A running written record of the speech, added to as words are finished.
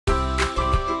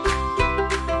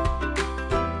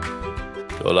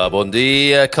Hola, bon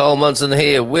dia. Carl Munson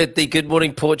here with the Good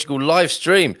Morning Portugal live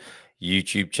stream,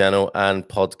 YouTube channel and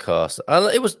podcast.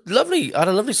 And it was lovely. I had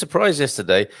a lovely surprise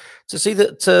yesterday to see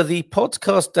that the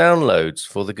podcast downloads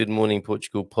for the Good Morning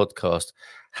Portugal podcast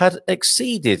had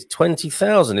exceeded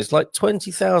 20,000. It's like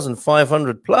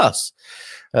 20,500 plus.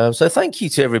 So thank you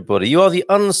to everybody. You are the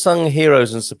unsung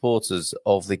heroes and supporters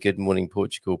of the Good Morning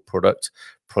Portugal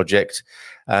project.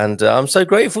 And I'm so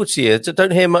grateful to you.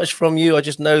 Don't hear much from you. I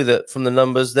just know that from the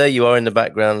numbers, there you are in the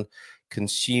background,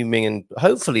 consuming and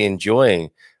hopefully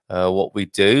enjoying what we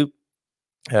do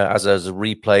as a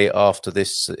replay after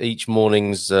this each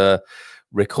morning's live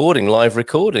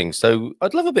recording. So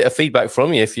I'd love a bit of feedback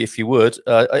from you if you would.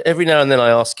 Every now and then I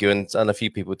ask you, and a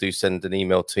few people do send an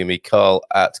email to me,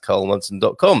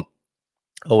 carl@carlmunson.com.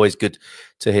 Always good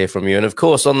to hear from you. And of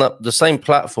course, on the same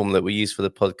platform that we use for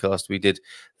the podcast, we did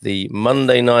the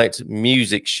Monday night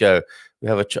music show. We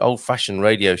have an old-fashioned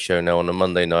radio show now on a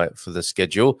Monday night for the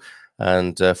schedule.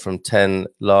 And from 10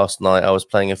 last night, I was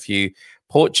playing a few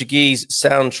Portuguese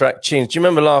soundtrack tunes. Do you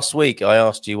remember last week I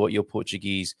asked you what your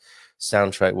Portuguese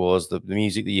soundtrack was, the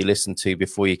music that you listened to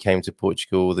before you came to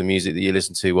Portugal, the music that you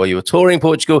listened to while you were touring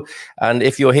Portugal? And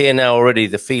if you're here now already,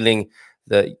 the feeling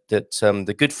the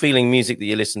good feeling music that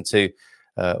you listen to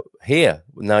here,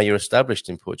 now you're established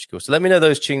in Portugal. So let me know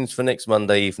those tunes for next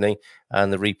Monday evening,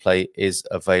 and the replay is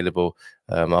available.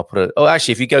 I'll put it. Oh,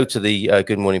 actually, if you go to the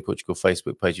Good Morning Portugal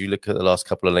Facebook page, you look at the last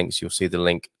couple of links, you'll see the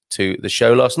link to the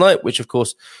show last night, which of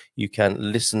course you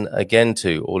can listen again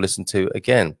to or listen to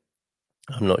again.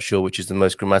 I'm not sure which is the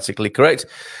most grammatically correct.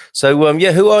 So,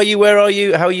 yeah, who are you? Where are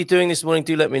you? How are you doing this morning?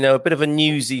 Do let me know. A bit of a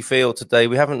newsy feel today.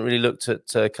 We haven't really looked at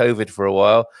COVID for a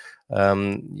while.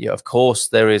 Yeah, of course,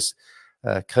 there is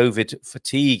COVID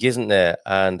fatigue, isn't there?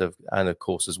 And of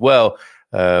course, as well,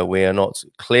 we are not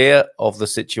clear of the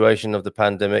situation of the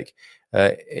pandemic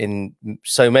in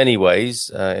so many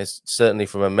ways. It's certainly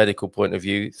from a medical point of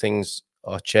view, things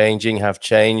are changing, have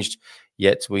changed,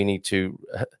 yet we need to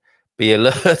be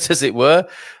alert, as it were,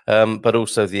 but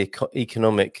also the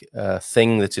economic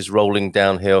thing that is rolling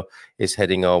downhill is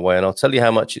heading our way. And I'll tell you how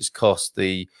much it's cost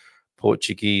the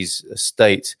Portuguese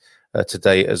state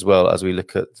today, as well, as we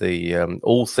look at the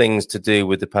all things to do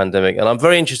with the pandemic. And I'm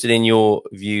very interested in your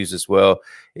views as well.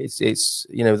 It's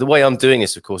you know, the way I'm doing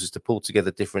this, of course, is to pull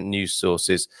together different news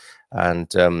sources,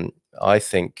 and I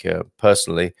think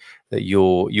personally that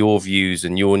your views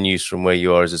and your news from where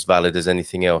you are is as valid as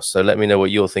anything else. So let me know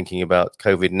what you're thinking about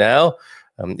COVID now,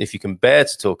 if you can bear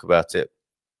to talk about it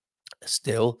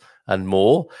still and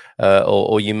more,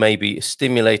 or you may be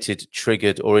stimulated,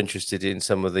 triggered, or interested in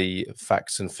some of the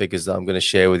facts and figures that I'm going to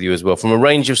share with you as well from a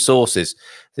range of sources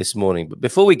this morning. But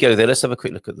before we go there, let's have a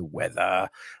quick look at the weather.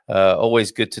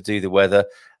 Always good to do the weather.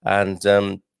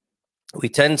 And we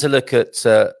tend to look at,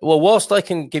 well, whilst I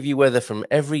can give you weather from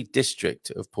every district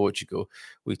of Portugal,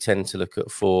 we tend to look at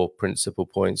 4 principal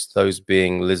points, those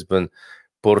being Lisbon,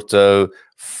 Porto,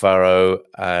 Faro,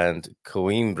 and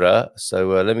Coimbra.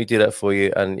 So let me do that for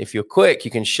you. And if you're quick,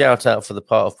 you can shout out for the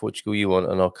part of Portugal you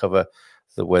want, and I'll cover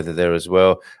the weather there as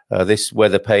well. This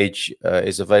weather page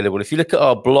is available. If you look at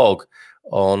our blog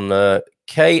on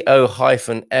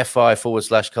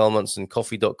ko-fi/Carl Munson,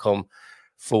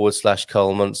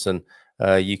 coffee.com/Carl Munson,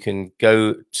 you can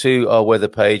go to our weather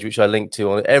page, which I link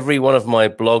to on every one of my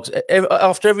blogs.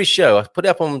 After every show, I put it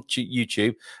up on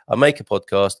YouTube, I make a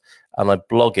podcast, and I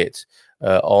blog it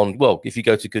on, well, if you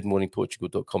go to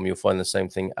goodmorningportugal.com, you'll find the same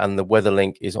thing. And the weather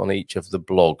link is on each of the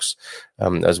blogs,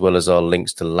 as well as our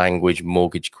links to language,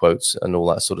 mortgage quotes, and all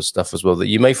that sort of stuff as well that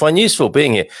you may find useful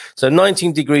being here. So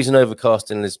 19 degrees and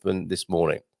overcast in Lisbon this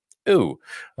morning. Ooh,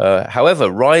 however,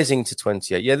 rising to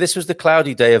 28. Yeah, this was the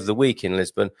cloudy day of the week in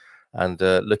Lisbon. And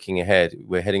looking ahead,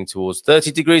 we're heading towards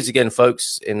 30 degrees again,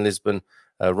 folks, in Lisbon,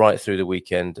 right through the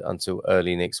weekend until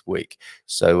early next week.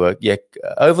 So, yeah,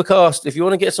 overcast. If you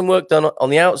want to get some work done on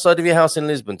the outside of your house in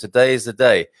Lisbon, today is the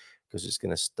day, because it's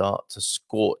going to start to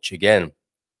scorch again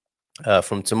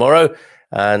from tomorrow.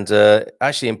 And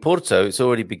actually, in Porto, it's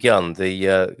already begun.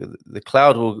 The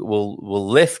cloud will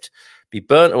lift, be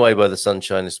burnt away by the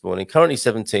sunshine this morning. Currently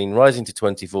 17, rising to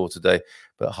 24 today,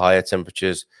 but higher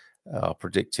temperatures are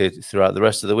predicted throughout the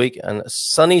rest of the week, and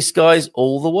sunny skies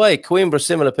all the way. Coimbra,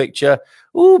 similar picture.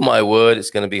 Oh, my word, it's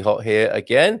going to be hot here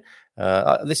again.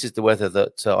 This is the weather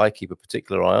that I keep a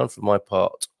particular eye on for my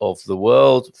part of the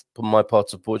world, for my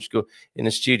part of Portugal. In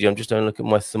the studio, I'm just having a look at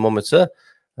my thermometer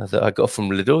that I got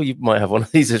from Lidl. You might have one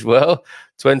of these as well.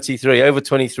 23, over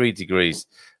 23 degrees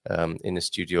in the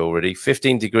studio already.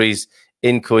 15 degrees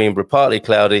in Coimbra, partly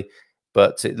cloudy.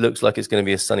 but it looks like it's going to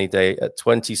be a sunny day at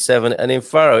 27. And in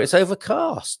Faro, it's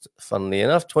overcast, funnily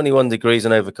enough, 21 degrees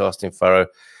and overcast in Faro.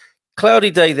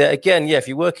 Cloudy day there. Again, yeah, if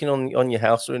you're working on your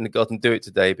house or in the garden, do it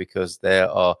today, because there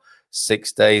are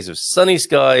 6 days of sunny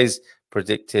skies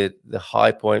predicted, the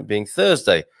high point being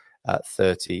Thursday at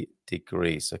 30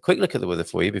 degrees. So quick look at the weather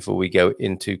for you before we go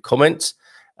into comments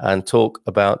and talk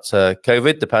about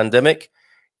COVID, the pandemic.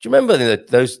 Do you remember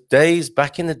those days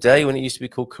back in the day when it used to be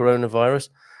called coronavirus?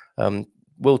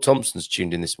 Will Thompson's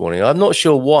tuned in this morning. I'm not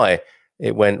sure why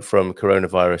it went from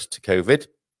coronavirus to COVID.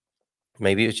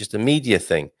 Maybe it was just a media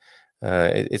thing.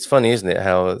 It's funny, isn't it,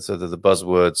 how sort of the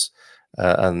buzzwords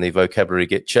and the vocabulary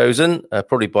get chosen,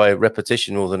 probably by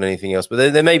repetition more than anything else.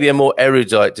 But there may be a more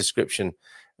erudite description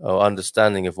or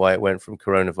understanding of why it went from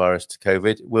coronavirus to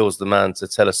COVID. Will's the man to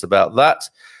tell us about that.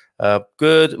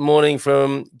 Good morning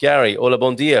from Gary. Hola,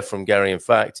 bom dia from Gary, in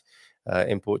fact,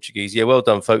 in Portuguese. Yeah, well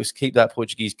done, folks. Keep that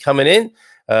Portuguese coming in.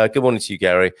 Good morning to you,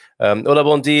 Gary. Hola,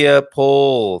 bom dia,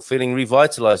 Paul. Feeling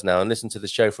revitalized now and listen to the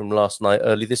show from last night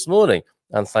early this morning.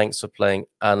 And thanks for playing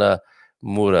Ana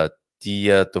Mura,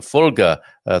 Dia de Folga,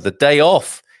 the day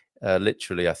off,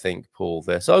 literally, I think, Paul,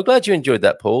 there. So I'm glad you enjoyed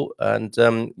that, Paul. And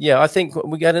yeah, I think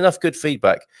we get enough good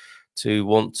feedback to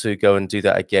want to go and do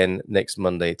that again next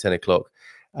Monday at 10 o'clock.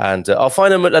 And I'll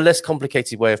find a less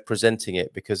complicated way of presenting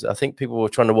it, because I think people were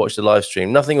trying to watch the live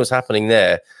stream. Nothing was happening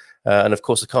there. And of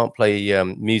course, I can't play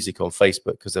music on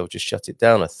Facebook because they'll just shut it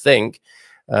down, I think.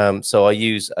 So I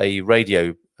use a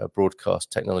radio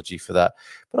broadcast technology for that.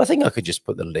 But I think I could just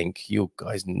put the link. You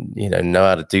guys, know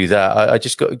how to do that. I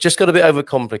just got a bit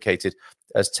overcomplicated,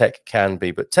 as tech can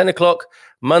be. But 10 o'clock,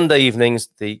 Monday evenings,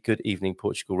 the Good Evening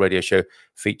Portugal radio show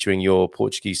featuring your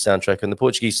Portuguese soundtrack. And the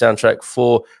Portuguese soundtrack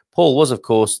for Paul was, of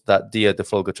course, that Dia de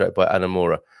Folga track by Ana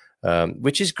Moura,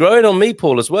 which is growing on me,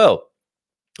 Paul, as well.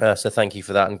 So thank you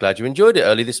for that. I'm glad you enjoyed it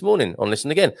early this morning on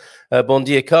Listen Again. Bon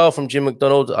dia, Carl from Jim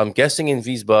McDonald. I'm guessing in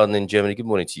Wiesbaden in Germany. Good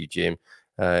morning to you, Jim.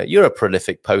 You're a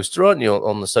prolific poster, aren't you,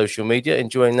 on the social media?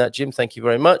 Enjoying that, Jim. Thank you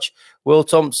very much. Will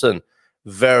Thompson,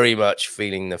 very much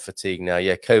feeling the fatigue now.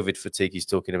 Yeah, COVID fatigue he's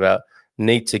talking about.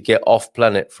 Need to get off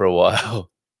planet for a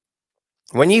while.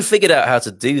 When you figured out how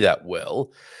to do that,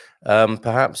 Will,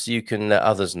 perhaps you can let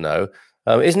others know.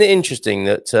 Isn't it interesting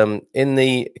that in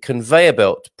the conveyor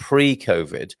belt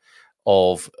pre-COVID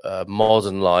of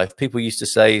modern life, people used to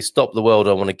say, stop the world,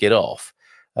 I want to get off.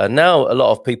 Now, a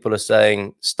lot of people are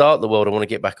saying, start the world, I want to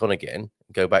get back on again,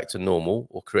 go back to normal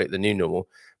or create the new normal.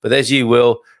 But there's you,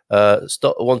 Will,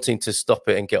 stop wanting to stop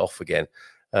it and get off again.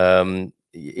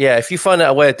 Yeah, if you find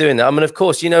out a way of doing that. I mean, of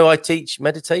course, I teach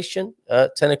meditation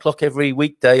at 10 o'clock every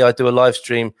weekday. I do a live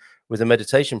stream with a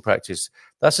meditation practice.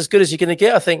 That's as good as you're going to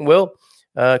get, I think, Will.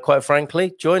 Quite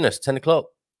frankly, join us 10 o'clock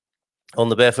on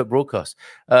the Barefoot broadcast.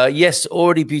 Yes,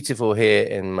 already beautiful here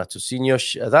in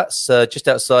Matosinhos. That's just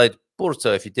outside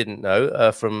Porto, if you didn't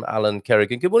know, from Alan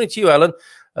Kerrigan. Good morning to you, Alan.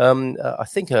 I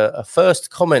think a first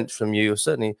comment from you, or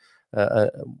certainly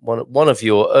one of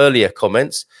your earlier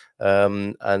comments,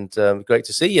 and great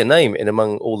to see your name in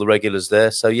among all the regulars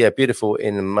there. So yeah, beautiful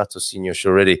in Matosinhos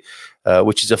already,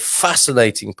 which is a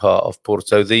fascinating part of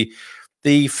Porto.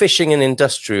 The fishing and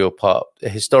industrial part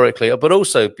historically, but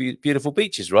also beautiful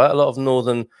beaches, right? A lot of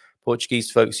northern Portuguese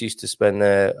folks used to spend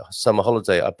their summer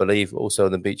holiday, I believe, also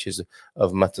on the beaches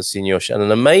of Matosinhos, and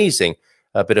an amazing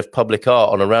bit of public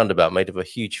art on a roundabout made of a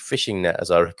huge fishing net,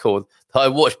 as I recall, that I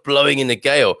watched blowing in the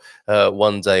gale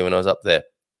one day when I was up there.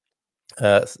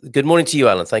 Good morning to you,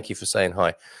 Alan. Thank you for saying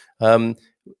hi.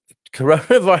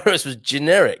 Coronavirus was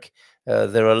generic.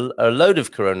 There are a load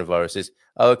of coronaviruses.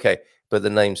 Oh, okay. But the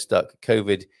name stuck.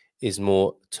 COVID is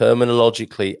more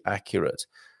terminologically accurate.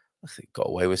 I think got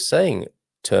away with saying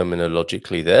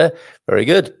terminologically there. Very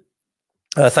good.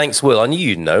 Thanks, Will. I knew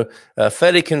you'd know.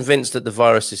 Fairly convinced that the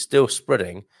virus is still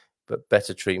spreading, but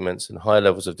better treatments and high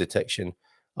levels of detection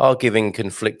are giving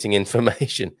conflicting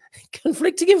information.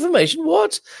 Conflicting information?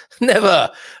 What? Never.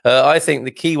 I think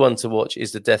the key one to watch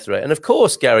is the death rate. And of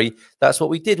course, Gary, that's what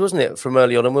we did, wasn't it, from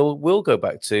early on? And we'll go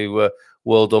back to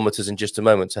worldometers in just a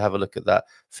moment to have a look at that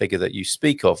figure that you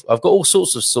speak of. I've got all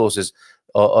sorts of sources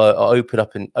opened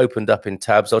up in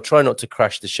tabs. I'll try not to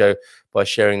crash the show by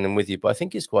sharing them with you, but I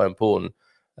think it's quite important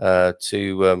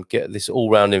to get this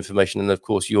all-round information and, of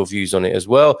course, your views on it as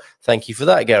well. Thank you for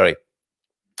that, Gary.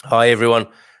 Hi, everyone.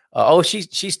 Oh,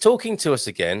 she's talking to us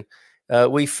again.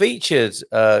 We featured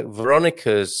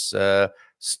Veronica's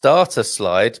starter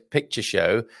slide picture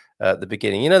show at the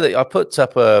beginning. You know that I put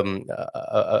up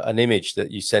an image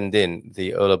that you send in,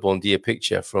 the Hola Bon Dia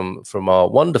picture from our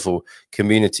wonderful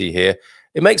community here.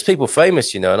 it makes people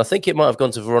famous, and I think it might have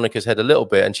gone to Veronica's head a little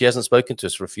bit, and she hasn't spoken to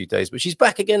us for a few days, but she's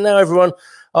back again now, everyone.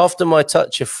 After my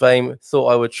touch of fame, thought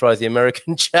I would try the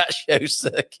American chat show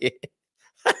circuit.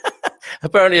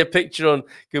 Apparently a picture on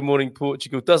Good Morning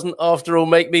Portugal doesn't, after all,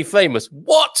 make me famous.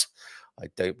 What? I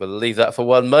don't believe that for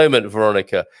one moment,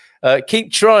 Veronica.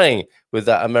 Keep trying with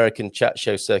that American chat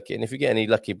show circuit, and if you get any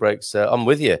lucky breaks, I'm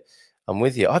with you.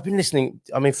 I've been listening.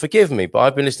 I mean, forgive me, but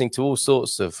I've been listening to all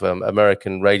sorts of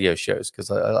American radio shows because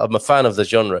I'm a fan of the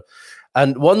genre.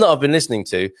 And one that I've been listening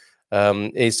to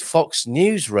is Fox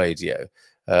News Radio.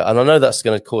 And I know that's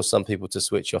going to cause some people to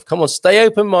switch off. Come on, stay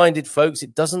open-minded, folks.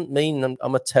 It doesn't mean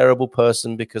I'm a terrible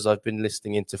person because I've been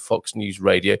listening into Fox News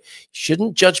Radio. You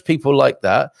shouldn't judge people like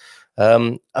that.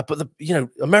 But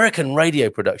American radio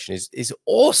production is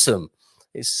awesome.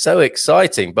 It's so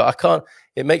exciting, but I can't.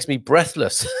 It makes me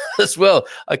breathless as well.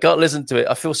 I can't listen to it.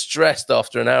 I feel stressed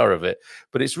after an hour of it,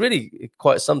 but it's really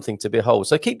quite something to behold.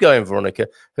 So keep going, Veronica.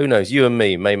 Who knows? You and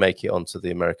me may make it onto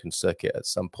the American circuit at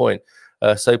some point.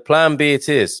 So plan B it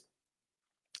is.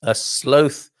 A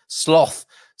sloth or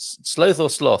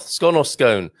sloth, scone or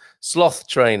scone, sloth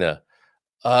trainer.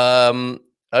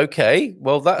 Okay,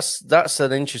 well, that's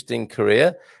an interesting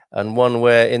career, and one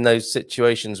where in those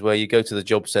situations where you go to the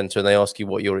job center and they ask you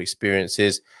what your experience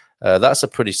is, that's a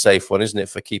pretty safe one, isn't it,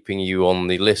 for keeping you on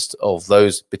the list of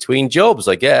those between jobs,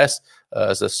 I guess,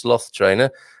 as a sloth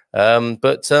trainer.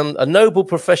 But a noble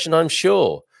profession, I'm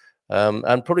sure,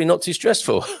 and probably not too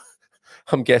stressful.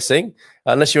 I'm guessing,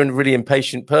 unless you're a really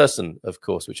impatient person, of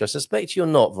course, which I suspect you're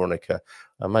not, Veronica.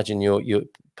 I imagine your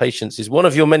patience is one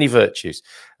of your many virtues.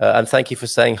 And thank you for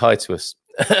saying hi to us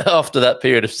after that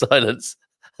period of silence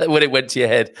when it went to your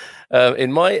head.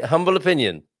 In my humble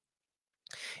opinion,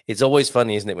 it's always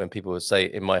funny, isn't it, when people say,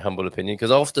 in my humble opinion,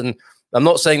 because often, I'm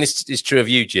not saying this is true of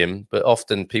you, Jim, but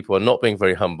often people are not being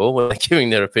very humble when they're giving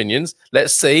their opinions.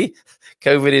 Let's see.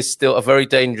 COVID is still a very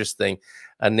dangerous thing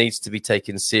and needs to be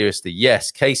taken seriously.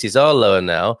 Yes, cases are lower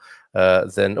now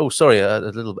than... Oh, sorry, a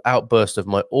little outburst of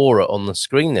my aura on the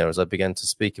screen there as I began to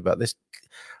speak about this.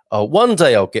 One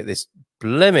day I'll get this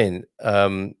blemmin'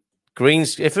 green...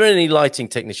 If there are any lighting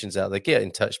technicians out there, get in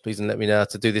touch, please, and let me know how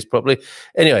to do this properly.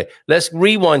 Anyway, let's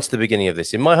rewind to the beginning of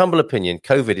this. In my humble opinion,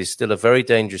 COVID is still a very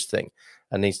dangerous thing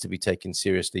and needs to be taken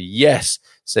seriously. Yes,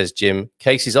 says Jim,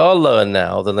 cases are lower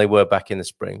now than they were back in the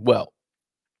spring. Well,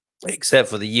 except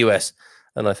for the US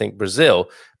and I think Brazil,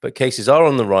 but cases are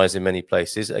on the rise in many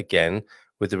places, again,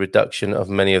 with the reduction of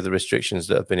many of the restrictions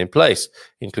that have been in place,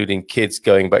 including kids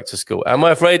going back to school. Am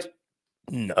I afraid?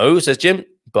 No, says Jim,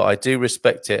 but I do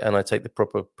respect it and I take the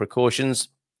proper precautions,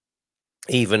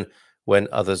 even when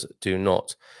others do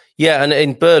not. Yeah, and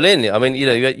in Berlin, I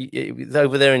mean,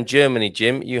 over there in Germany,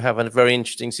 Jim, you have a very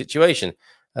interesting situation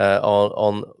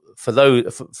for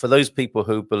those people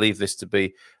who believe this to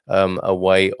be a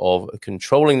way of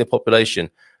controlling the population.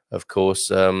 Of course,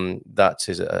 that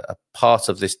is a part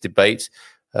of this debate,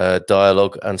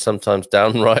 dialogue, and sometimes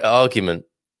downright argument.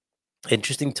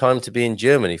 Interesting time to be in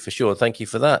Germany, for sure. Thank you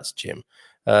for that, Jim.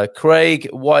 Craig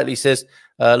Whiteley says,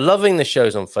 loving the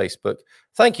shows on Facebook.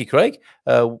 Thank you, Craig.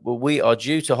 We are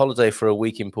due to holiday for a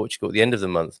week in Portugal at the end of the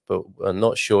month, but I'm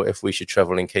not sure if we should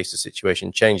travel in case the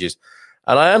situation changes.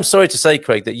 And I am sorry to say,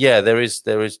 Craig, that, yeah, there is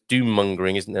doom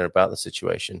mongering, isn't there, about the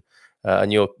situation?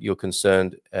 And you're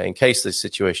concerned in case the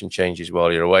situation changes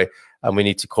while you're away and we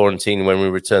need to quarantine when we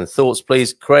return. Thoughts,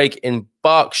 please. Craig in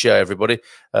Berkshire, everybody.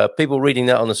 People reading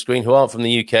that on the screen who aren't from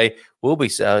the UK will be,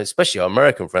 especially our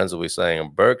American friends, will be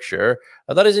saying Berkshire.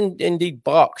 That is indeed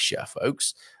Berkshire,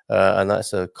 folks. And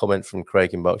that's a comment from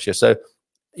Craig in Berkshire. So,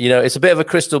 it's a bit of a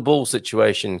crystal ball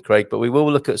situation, Craig, but we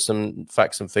will look at some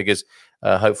facts and figures,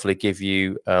 hopefully give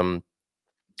you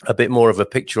a bit more of a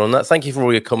picture on that. Thank you for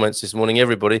all your comments this morning,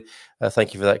 everybody.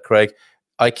 Thank you for that, Craig.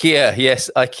 IKEA, yes,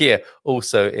 IKEA,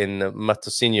 also in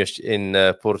Matosinhos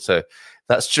in Porto.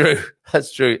 That's true.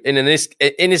 That's true. In an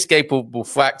inescapable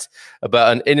fact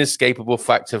about an inescapable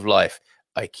fact of life,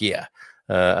 IKEA.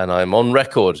 And I'm on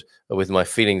record with my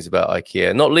feelings about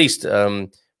IKEA, not least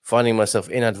finding myself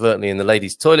inadvertently in the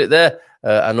ladies' toilet there,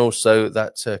 and also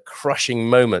that crushing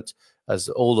moment as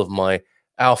all of my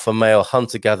alpha male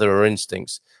hunter-gatherer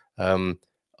instincts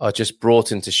are just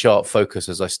brought into sharp focus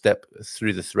as I step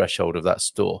through the threshold of that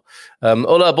store.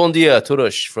 Hola, bon dia,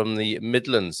 todos from the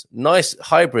Midlands. Nice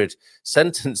hybrid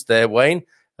sentence there, Wayne,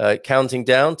 counting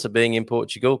down to being in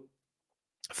Portugal.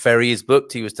 Ferry is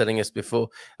booked, he was telling us before,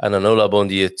 and an hola, bon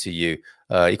dia to you.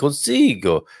 Y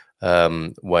consigo.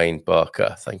 Wayne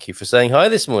Barker, thank you for saying hi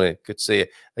this morning. Good to see you.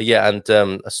 Yeah, and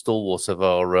a stalwart of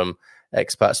our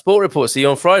Expat Sport Report. See you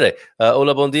on Friday.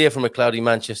 Hola, bon dia from a cloudy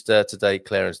Manchester today,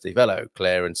 Claire and Steve. Hello,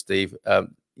 Claire and Steve.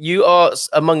 You are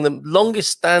among the longest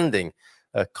standing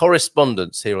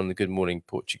correspondents here on the Good Morning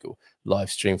Portugal live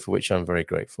stream, for which I'm very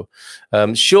grateful.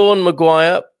 Sean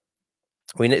Maguire,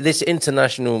 this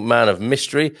international man of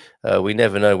mystery. We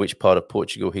never know which part of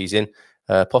Portugal he's in.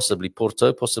 Possibly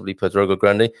Porto, possibly Pedrogo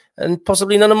Grande, and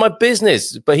possibly none of my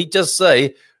business. But he does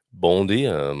say, "Bon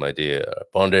dia, my dear.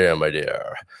 Bon dia, my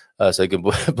dear." So good,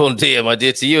 bon dia, my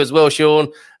dear, to you as well,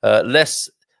 Sean.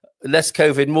 Less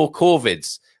COVID, more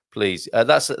corvids, please.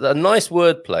 That's a nice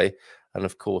wordplay, and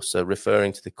of course,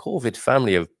 referring to the corvid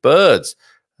family of birds,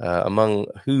 among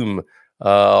whom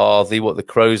are the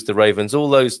crows, the ravens, all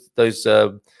those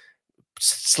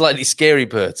slightly scary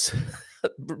birds.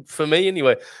 For me,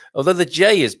 anyway. Although the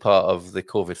jay is part of the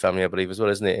corvid family, I believe, as well,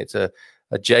 isn't it? It's a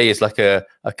jay is like a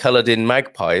coloured-in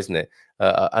magpie, isn't it?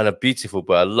 And a beautiful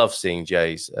bird. I love seeing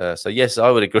jays. So yes,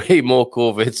 I would agree. More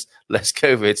corvids, less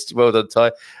covids. Well done,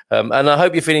 Ty. And I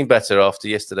hope you're feeling better after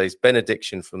yesterday's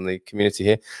benediction from the community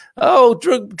here. Oh,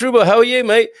 Druba, how are you,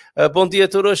 mate? Bon dia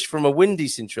todos from a windy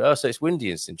Sintra. Oh, so it's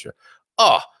windy in Sintra.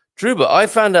 Ah, Druba, I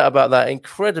found out about that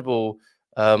incredible.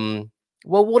 Well,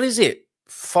 what is it?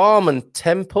 Farm and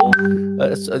temple,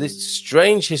 this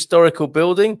strange historical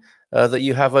building that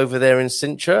you have over there in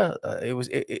Sintra.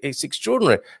 It's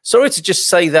extraordinary. Sorry to just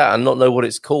say that and not know what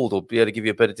it's called or be able to give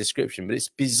you a better description, but it's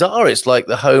bizarre. It's like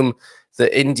the home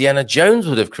that Indiana Jones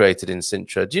would have created in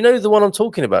Sintra. Do you know the one I'm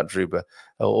talking about, Druba,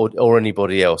 or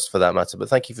anybody else for that matter? But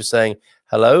thank you for saying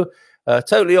hello.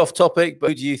 Totally off topic,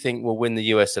 but who do you think will win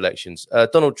the US elections?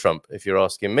 Donald Trump, if you're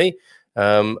asking me.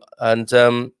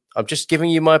 I'm just giving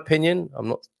you my opinion. I'm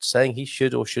not saying he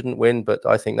should or shouldn't win, but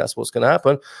I think that's what's going to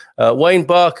happen. Wayne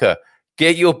Barker,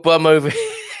 get your bum over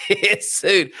here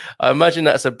soon. I imagine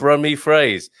that's a Brummy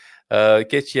phrase.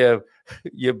 Get your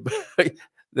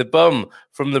the bum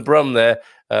from the Brum there,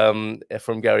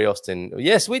 from Gary Austin.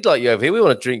 Yes, we'd like you over here. We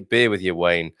want to drink beer with you,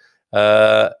 Wayne.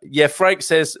 Yeah, Frank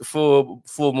says for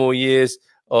 4 more years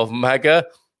of MAGA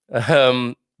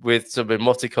with some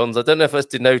emoticons. I don't know if that's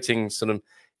denoting sort of,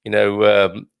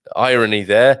 irony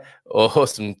there or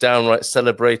some downright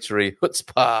celebratory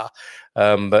chutzpah.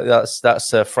 But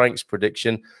that's Frank's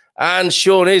prediction. And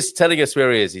Sean is telling us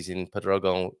where he is. He's in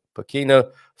Pedrogon,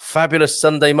 Pequeno. Fabulous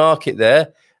Sunday market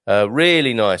there.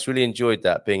 Really nice. Really enjoyed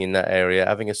that, being in that area,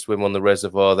 having a swim on the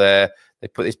reservoir there. They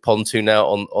put this pontoon out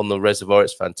on the reservoir.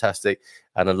 It's fantastic.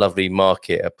 And a lovely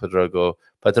market at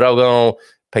Pedrogon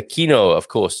Pequeno, of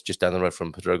course, just down the road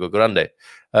from Pedrogo Grande.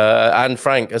 And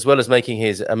Frank, as well as making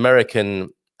his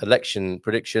American election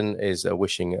prediction, is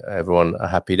wishing everyone a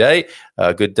happy day.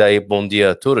 Good day, bon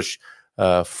dia todos,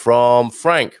 from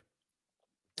Frank.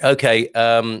 Okay,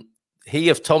 he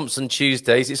of Thompson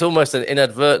Tuesdays. It's almost an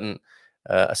inadvertent,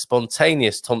 a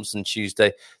spontaneous Thompson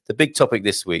Tuesday. The big topic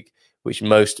this week, which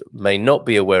most may not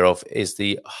be aware of, is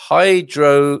the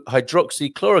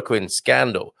hydroxychloroquine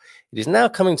scandal. It is now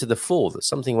coming to the fore that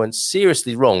something went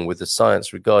seriously wrong with the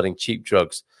science regarding cheap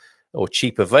drugs, or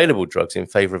cheap available drugs, in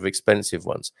favor of expensive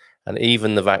ones, and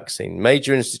even the vaccine.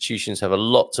 Major institutions have a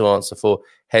lot to answer for.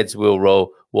 Heads will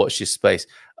roll. Watch your space.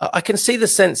 I can see the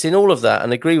sense in all of that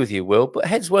and agree with you, Will, but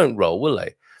heads won't roll, will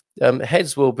they?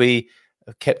 Heads will be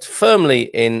kept firmly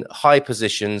in high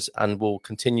positions and will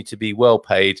continue to be well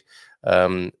paid,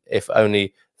 if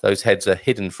only those heads are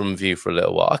hidden from view for a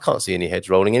little while. I can't see any heads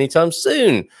rolling anytime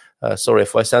soon. Sorry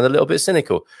if I sound a little bit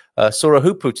cynical. Saw a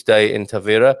hoopoe today in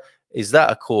Tavira. Is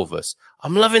that a corvus?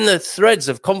 I'm loving the threads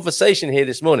of conversation here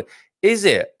this morning. Is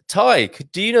it? Ty,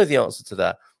 do you know the answer to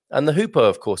that? And the hoopoe,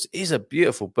 of course, is a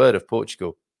beautiful bird of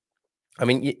Portugal. I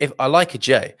mean, if I like a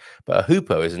jay, but a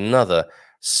hoopoe is another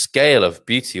scale of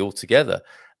beauty altogether.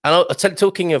 And I'll tell you,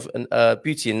 talking of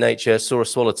beauty in nature, saw a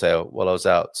swallowtail while I was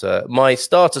out. My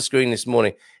starter screen this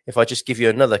morning, if I just give you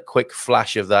another quick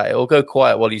flash of that, it will go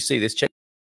quiet while you see this. Check.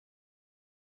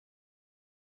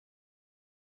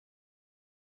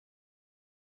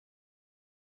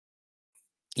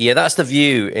 Yeah, that's the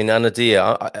view in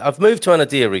Anadia. I've moved to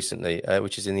Anadia recently,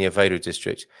 which is in the Aveiro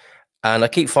district, and I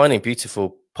keep finding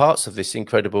beautiful parts of this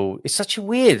incredible. It's such a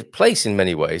weird place in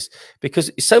many ways,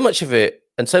 because so much of it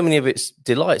and so many of its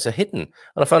delights are hidden.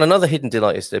 And I found another hidden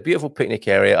delight yesterday, a beautiful picnic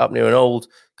area up near an old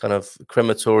kind of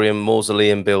crematorium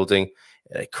mausoleum building,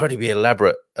 incredibly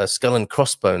elaborate skull and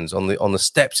crossbones on the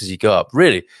steps as you go up.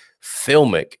 Really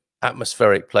filmic,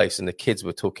 atmospheric place. And the kids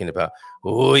were talking about,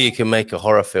 oh, you can make a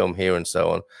horror film here and so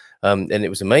on. And it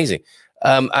was amazing.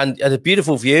 And a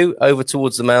beautiful view over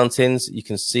towards the mountains. You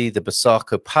can see the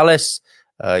Basarco Palace.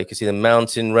 You can see the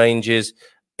mountain ranges.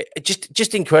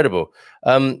 Just incredible.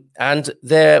 And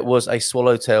there was a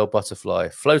swallowtail butterfly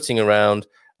floating around,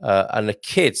 and the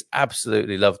kids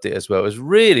absolutely loved it as well. It was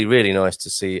really, really nice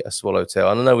to see a swallowtail.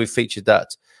 And I know we've featured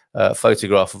that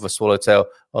photograph of a swallowtail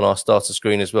on our starter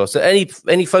screen as well. So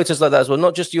any photos like that as well,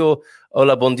 not just your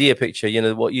Hola Bon Dia picture, you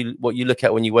know, what you look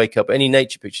at when you wake up, any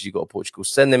nature pictures you've got of Portugal,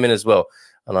 send them in as well,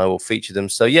 and I will feature them.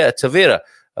 So yeah, Tavira,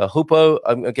 hoopoe,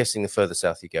 I'm guessing the further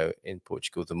south you go in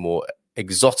Portugal, the more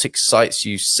exotic sights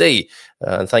you see.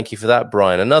 And thank you for that,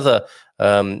 Brian. Another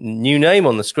new name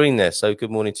on the screen there. So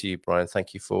good morning to you, Brian.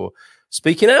 Thank you for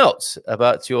speaking out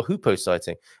about your hoopoe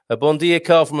sighting. Bon dia,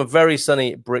 Carl, from a very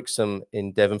sunny Brixham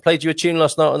in Devon. Played you a tune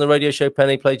last night on the radio show,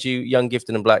 Penny. Played you Young,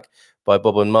 Gifted and Black by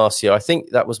Bob and Marcia. I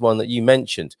think that was one that you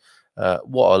mentioned.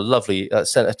 What a lovely,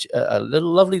 sent a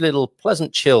lovely little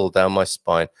pleasant chill down my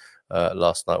spine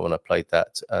last night when I played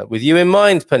that with you in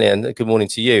mind, Penny. And good morning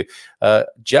to you.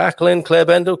 Jacqueline, Claire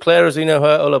Bendel. Claire, as we know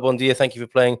her, hola, bon dia. Thank you for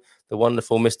playing the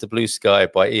wonderful Mr. Blue Sky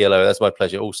by ELO. That's my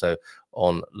pleasure also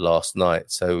on last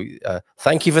night. So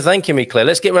thank you for thanking me, Claire.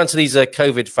 Let's get around to these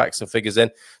COVID facts and figures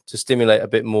then to stimulate a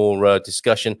bit more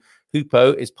discussion.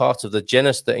 Hoopoe is part of the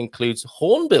genus that includes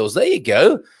hornbills. There you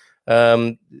go.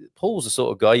 Paul's the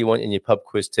sort of guy you want in your pub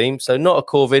quiz team. So not a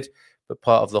corvid, but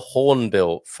part of the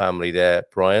hornbill family there,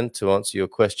 Brian, to answer your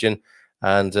question.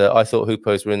 And I thought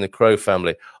hoopoes were in the crow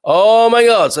family. Oh, my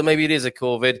God. So maybe it is a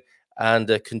corvid.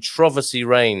 And controversy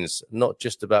reigns, not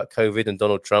just about COVID and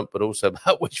Donald Trump, but also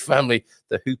about which family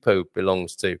the hoopoe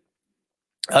belongs to.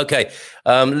 Okay,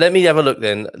 let me have a look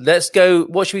then. Let's go.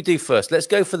 What should we do first? Let's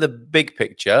go for the big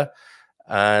picture,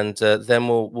 and then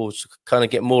we'll kind of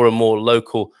get more and more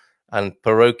local and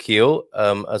parochial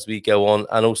as we go on,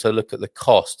 and also look at the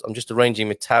cost. I'm just arranging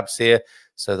my tabs here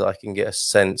so that I can get a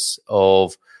sense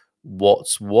of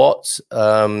what's what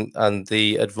and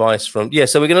the advice from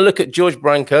so we're going to look at George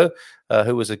Branco,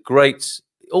 who was a great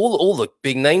all the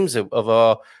big names of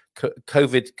our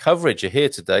COVID coverage are here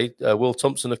today. Will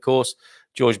Thompson, of course,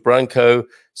 George Branco,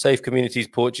 Safe Communities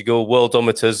Portugal,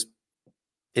 Worldometers.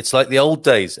 It's like the old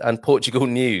days, and Portugal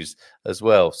News as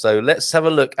well. So let's have a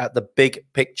look at the big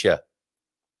picture.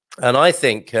 And I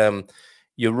think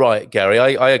you're right, Gary.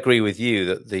 I agree with you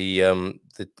that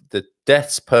the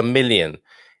deaths per million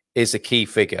is a key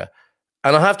figure.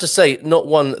 And I have to say, not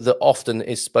one that often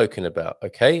is spoken about.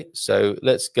 Okay, so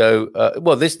let's go.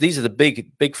 Well, these are the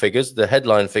big figures, the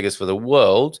headline figures for the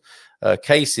world.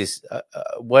 Cases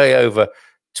way over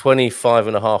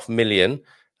 25.5 million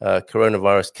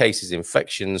coronavirus cases,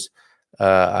 infections,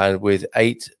 and with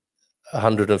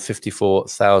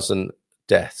 854,000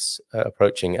 deaths,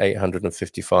 approaching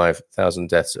 855,000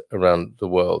 deaths around the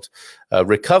world.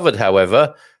 Recovered,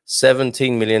 however,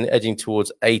 17 million, edging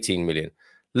towards 18 million.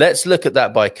 Let's look at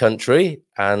that by country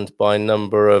and by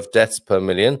number of deaths per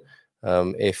million.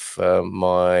 If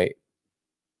my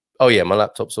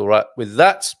laptop's all right with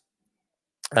that.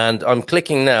 And I'm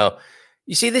clicking now.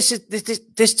 You see,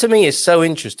 this to me is so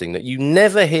interesting that you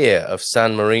never hear of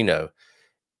San Marino.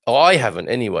 Oh, I haven't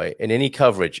anyway, in any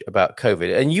coverage about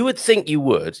COVID. And you would think you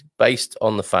would, based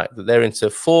on the fact that they're into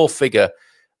four-figure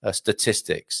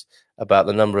statistics about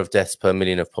the number of deaths per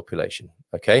million of population.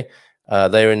 Okay,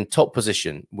 they're in top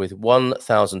position with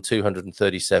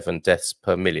 1,237 deaths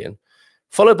per million,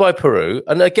 followed by Peru.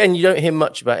 And again, you don't hear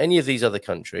much about any of these other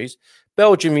countries.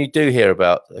 Belgium, you do hear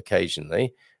about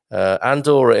occasionally.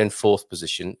 Andorra in fourth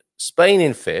position, Spain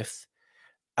in fifth.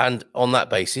 And on that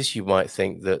basis, you might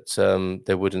think that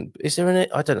there wouldn't. Is there any?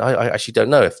 I don't know. I actually don't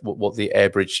know what the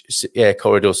air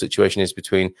corridor situation is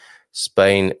between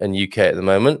Spain and UK at the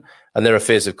moment. And there are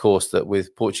fears, of course, that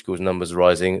with Portugal's numbers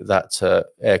rising, that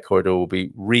air corridor will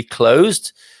be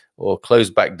reclosed or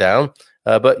closed back down.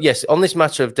 But yes, on this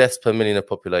matter of deaths per million of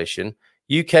population,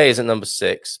 UK is at number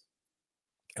 6,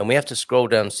 and we have to scroll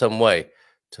down some way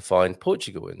to find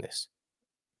Portugal in this.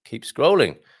 Keep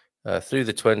scrolling through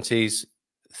the 20s.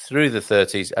 Through the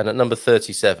 30s, and at number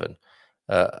 37,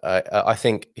 I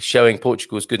think showing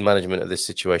Portugal's good management of this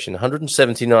situation.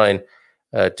 179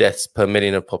 deaths per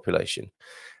million of population.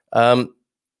 Of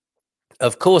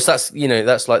course, that's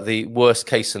like the worst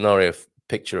case scenario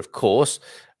picture, of course,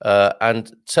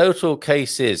 and total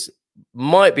cases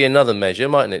might be another measure,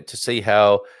 mightn't it, to see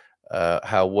how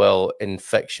well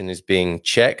infection is being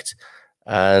checked,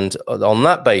 and on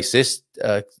that basis,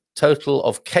 total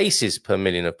of cases per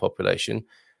million of population.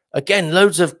 Again,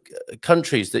 loads of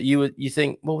countries that you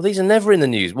think, well, these are never in the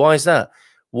news. Why is that?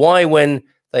 Why, when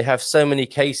they have so many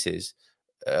cases,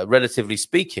 relatively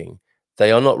speaking,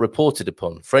 they are not reported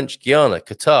upon? French Guiana,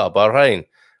 Qatar, Bahrain,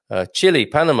 Chile,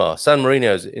 Panama, San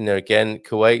Marino's in there again,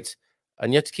 Kuwait,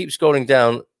 and you have to keep scrolling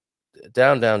down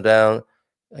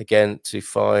again to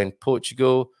find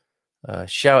Portugal.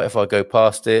 Shout if I go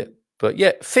past it, but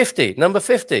yeah, 50, number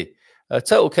 50,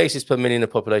 total cases per million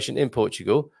of population in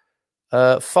Portugal.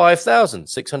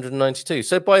 5,692.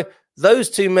 So by those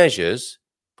two measures,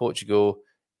 Portugal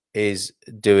is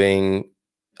doing,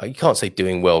 you can't say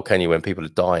doing well, can you, when people are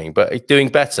dying, but it's doing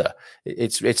better.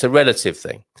 It's a relative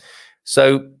thing.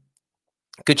 So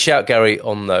good shout, Gary,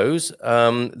 on those.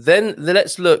 Then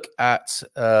let's look at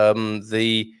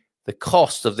the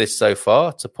cost of this so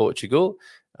far to Portugal.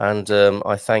 And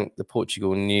I thank the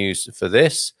Portugal News for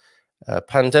this.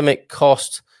 Pandemic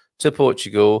cost to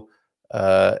Portugal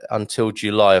until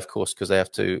July, of course, because they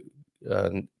have to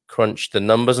crunch the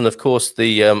numbers. And of course,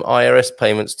 the IRS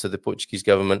payments to the Portuguese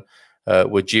government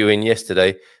were due in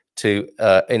yesterday to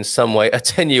in some way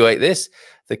attenuate this.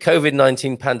 The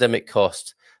COVID-19 pandemic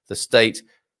cost the state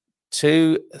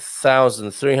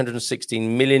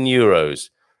 2,316 million euros,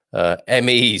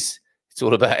 MEs. It's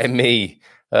all about ME.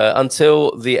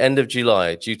 Until the end of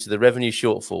July, due to the revenue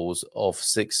shortfalls of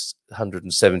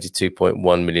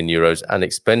 672.1 million euros and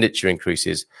expenditure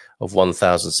increases of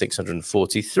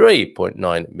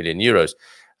 1,643.9 million euros.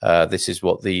 This is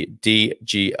what the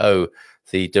DGO,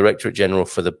 the Directorate General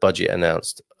for the Budget,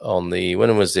 announced on the,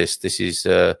 when was this? This is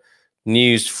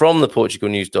news from the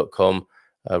portugalnews.com,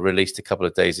 released a couple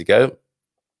of days ago.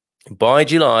 By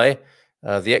July,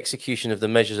 the execution of the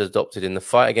measures adopted in the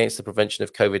fight against the prevention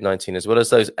of COVID-19, as well as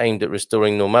those aimed at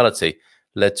restoring normality,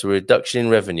 led to a reduction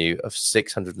in revenue of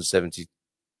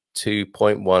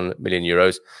 672.1 million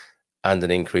euros and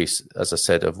an increase, as I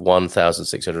said, of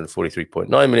 1,643.9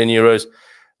 million euros.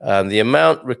 The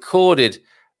amount recorded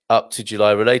up to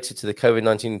July related to the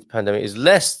COVID-19 pandemic is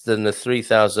less than the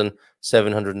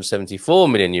 3,774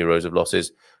 million euros of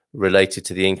losses related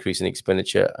to the increase in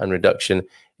expenditure and reduction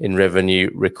in revenue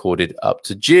recorded up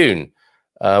to June.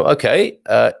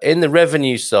 In the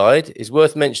revenue side, it's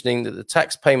worth mentioning that the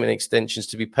tax payment extensions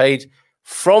to be paid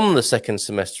from the second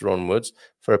semester onwards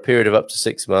for a period of up to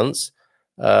 6 months,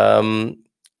 and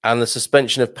the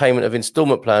suspension of payment of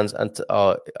instalment plans. And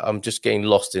I'm just getting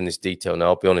lost in this detail now,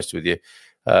 I'll be honest with you.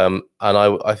 And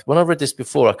when I read this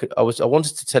before, I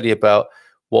wanted to tell you about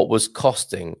what was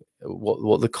costing,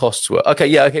 what the costs were. Okay,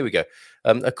 yeah, here we go.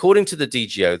 According to the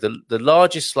DGO, the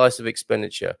largest slice of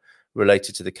expenditure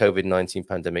related to the COVID-19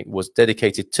 pandemic was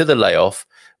dedicated to the layoff,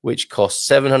 which cost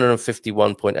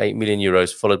 751.8 million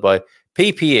euros, followed by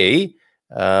PPE,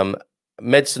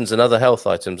 medicines and other health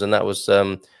items, and that was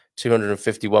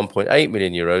 251.8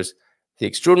 million euros. The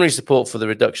extraordinary support for the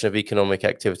reduction of economic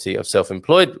activity of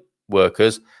self-employed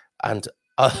workers and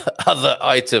other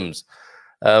items.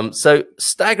 So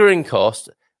staggering cost.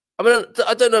 I mean,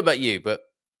 I don't know about you, but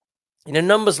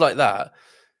numbers like that,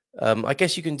 I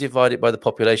guess you can divide it by the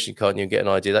population, can't you, and get an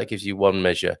idea. That gives you one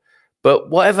measure. But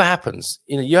whatever happens,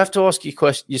 you have to ask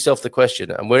yourself the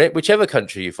question, and whichever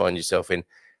country you find yourself in,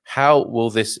 how will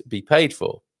this be paid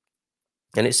for?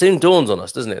 And it soon dawns on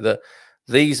us, doesn't it, that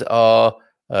these are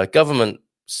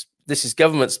this is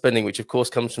government spending, which of course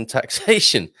comes from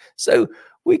taxation. So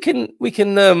we can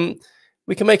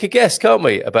make a guess, can't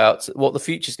we, about what the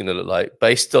future is going to look like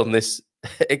based on this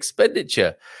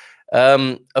expenditure.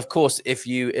 Of course, if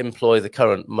you employ the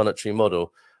current monetary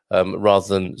model rather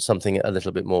than something a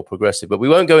little bit more progressive. But we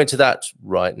won't go into that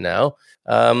right now.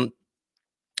 A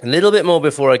little bit more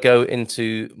before I go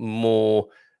into more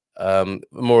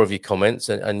of your comments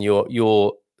and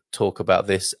your talk about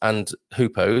this and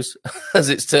hoopoes, as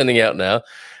it's turning out now.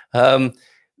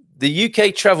 The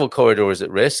UK travel corridor is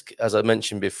at risk, as I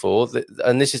mentioned before,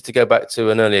 and this is to go back to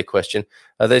an earlier question.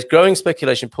 There's growing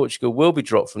speculation Portugal will be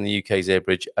dropped from the UK's air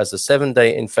bridge as the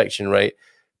 7-day infection rate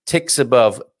ticks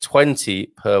above 20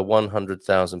 per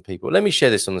 100,000 people. Let me share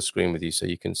this on the screen with you so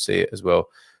you can see it as well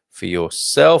for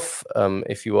yourself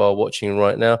if you are watching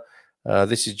right now.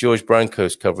 This is George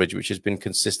Branco's coverage, which has been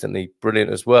consistently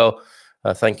brilliant as well.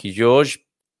 Thank you, George.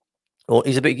 Well,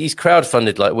 he's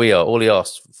crowdfunded like we are. All he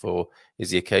asks for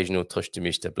is the occasional touch de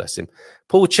mista, bless him.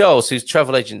 Paul Charles, whose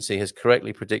travel agency has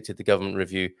correctly predicted the government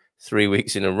review 3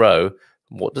 weeks in a row,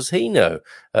 what does he know?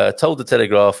 Told the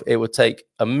Telegraph it would take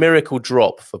a miracle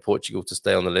drop for Portugal to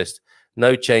stay on the list.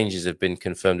 No changes have been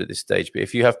confirmed at this stage, but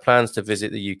if you have plans to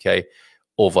visit the UK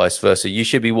or vice versa, you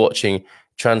should be watching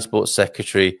Transport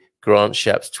Secretary Grant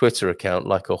Shapps' Twitter account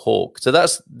like a hawk. So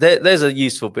there's a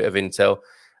useful bit of intel.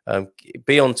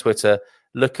 Be on Twitter,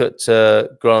 look at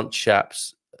Grant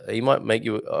Shapps. He might make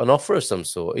you an offer of some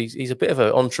sort. He's a bit of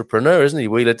an entrepreneur, isn't he?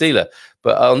 Wheeler dealer.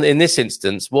 But in this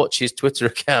instance, watch his Twitter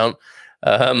account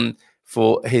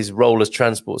for his role as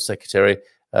Transport Secretary,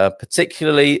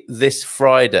 particularly this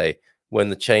Friday when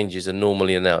the changes are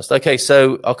normally announced. Okay,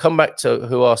 so I'll come back to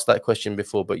who asked that question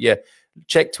before. But yeah,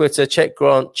 check Twitter, check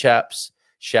Grant Shapps.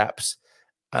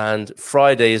 And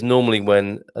Friday is normally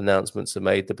when announcements are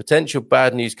made. The potential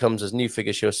bad news comes as new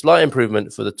figures show a slight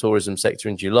improvement for the tourism sector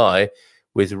in July,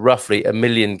 with roughly 1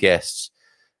 million guests,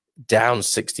 down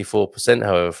 64%,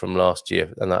 however, from last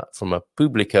year, and that from a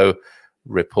Publico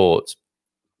report.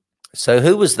 So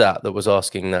who was that was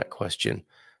asking that question?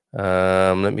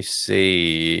 Let me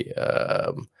see.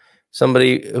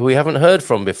 Somebody who we haven't heard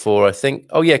from before, I think.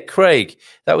 Oh, yeah, Craig.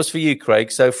 That was for you,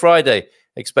 Craig. So Friday,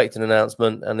 expect an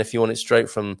announcement. And if you want it straight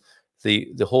from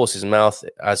the horse's mouth,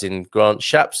 as in Grant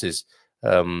Shapps'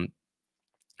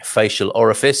 facial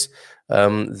orifice,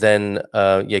 then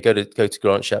yeah, go to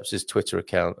Grant Shapps' Twitter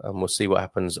account, and we'll see what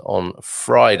happens on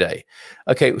Friday.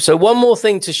 Okay, so one more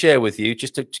thing to share with you,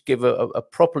 just to give a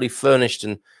properly furnished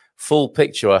and full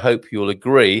picture. I hope you'll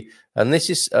agree. And this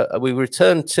is we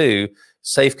return to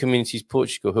Safe Communities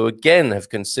Portugal, who again have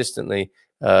consistently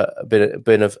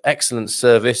been of excellent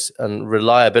service and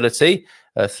reliability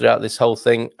throughout this whole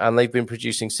thing, and they've been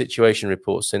producing situation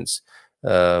reports since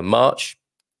March,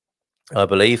 I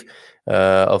believe,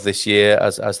 of this year,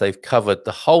 as they've covered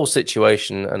the whole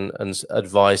situation and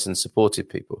advised and supported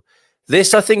people.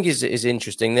 This, I think, is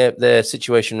interesting. Their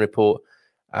situation report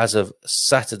as of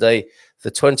Saturday,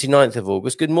 the 29th of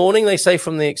August. Good morning, they say,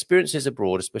 from the experiences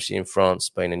abroad, especially in France,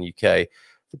 Spain and UK,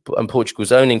 and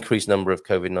Portugal's own increased number of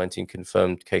COVID-19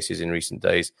 confirmed cases in recent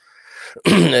days.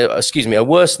 Excuse me, a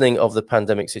worsening of the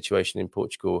pandemic situation in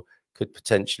Portugal could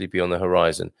potentially be on the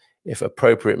horizon if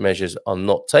appropriate measures are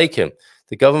not taken.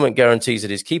 The government guarantees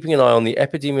it is keeping an eye on the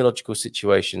epidemiological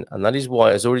situation, and that is why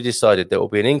it has already decided there will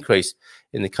be an increase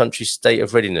in the country's state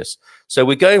of readiness. So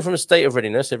we're going from a state of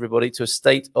readiness, everybody, to a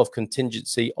state of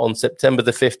contingency on September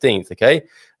the 15th, okay?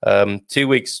 2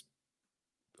 weeks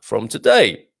from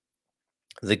today.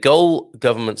 The goal,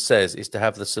 government says, is to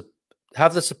have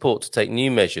the support to take new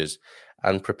measures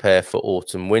and prepare for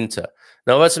autumn winter.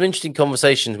 Now, I've had some interesting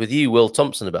conversations with you, Will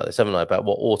Thompson, about this, haven't I? About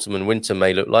what autumn and winter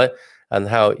may look like, and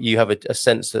how you have a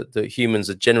sense that humans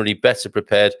are generally better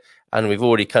prepared, and we've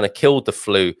already kind of killed the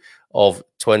flu of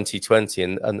 2020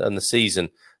 and the season,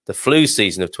 the flu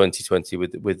season of 2020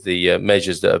 with the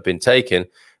measures that have been taken.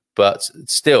 But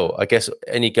still, I guess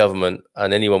any government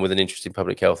and anyone with an interest in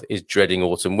public health is dreading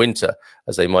autumn winter,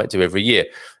 as they might do every year.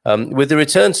 With the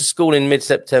return to school in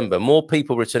mid-September, more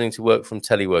people returning to work from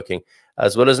teleworking,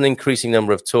 as well as an increasing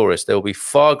number of tourists, there will be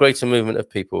far greater movement of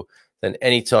people than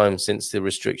any time since the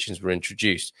restrictions were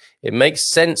introduced. It makes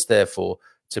sense, therefore,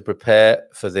 to prepare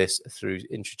for this through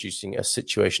introducing a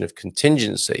situation of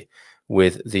contingency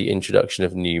with the introduction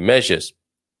of new measures.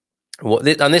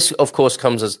 And this, of course,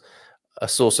 comes as a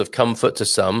source of comfort to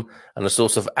some and a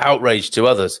source of outrage to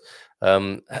others.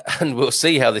 And we'll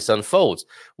see how this unfolds.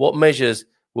 What measures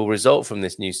will result from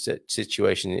this new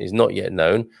situation is not yet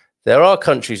known. There are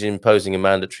countries imposing a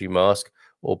mandatory mask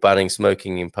or banning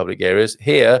smoking in public areas.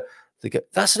 Here,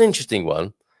 that's an interesting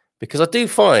one, because I do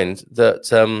find that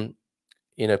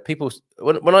you know, people,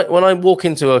 when I walk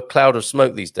into a cloud of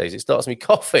smoke these days, it starts me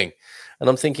coughing, and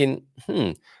I'm thinking,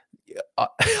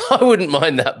 I wouldn't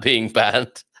mind that being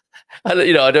banned. And,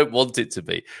 you know, I don't want it to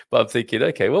be, but I'm thinking,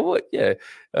 okay, well, what? Yeah,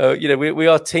 you know, we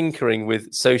are tinkering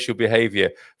with social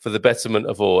behavior for the betterment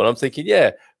of all. And I'm thinking,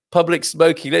 yeah, public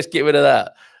smoking, let's get rid of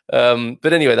that.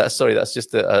 But anyway, that's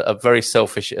just a very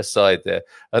selfish aside there.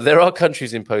 There are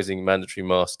countries imposing mandatory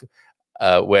mask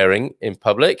wearing in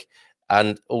public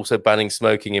and also banning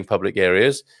smoking in public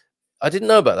areas. I didn't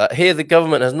know about that. Here, the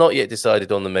government has not yet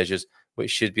decided on the measures,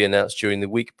 which should be announced during the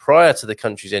week prior to the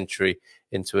country's entry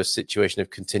into a situation of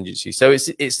contingency. So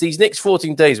it's these next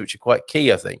 14 days which are quite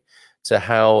key, I think, to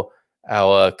how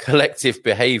our collective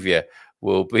behavior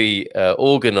will be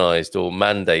organized or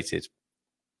mandated.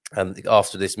 And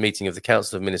after this meeting of the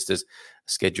Council of Ministers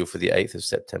scheduled for the 8th of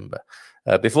September.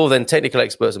 Before then, technical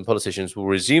experts and politicians will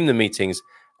resume the meetings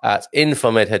at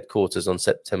Infomed headquarters on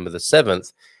September the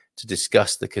 7th to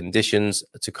discuss the conditions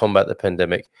to combat the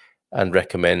pandemic and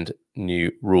recommend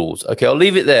new rules. Okay, I'll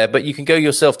leave it there, but you can go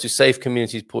yourself to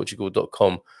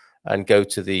safecommunitiesportugal.com and go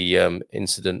to the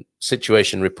incident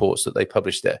situation reports that they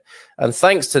publish there. And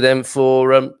thanks to them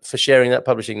for sharing that,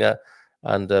 publishing that,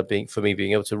 and for me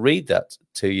being able to read that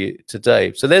to you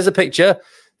today. So there's a picture.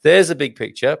 There's a big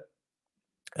picture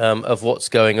of what's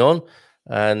going on.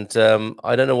 And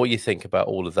I don't know what you think about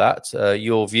all of that.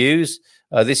 Your views.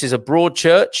 This is a broad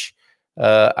church.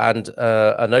 And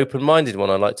an open-minded one,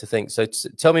 I like to think. So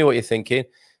tell me what you're thinking,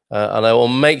 and I will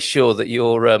make sure that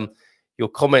your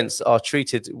comments are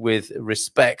treated with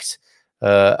respect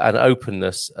and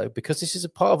openness, because this is a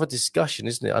part of a discussion,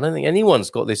 isn't it? I don't think anyone's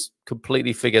got this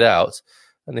completely figured out,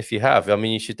 and if you have, I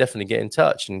mean, you should definitely get in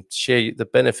touch and share the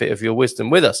benefit of your wisdom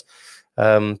with us.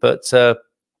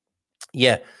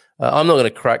 Yeah, I'm not going to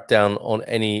crack down on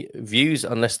any views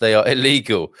unless they are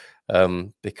illegal.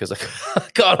 because I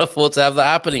can't afford to have that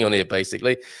happening on here,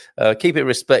 basically. Keep it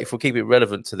respectful, keep it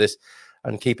relevant to this,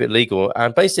 and keep it legal.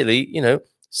 And basically, you know,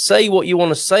 say what you want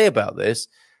to say about this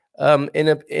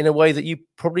in a way that you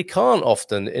probably can't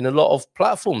often in a lot of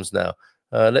platforms now.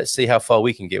 Let's see how far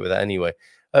we can get with that anyway.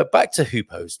 Back to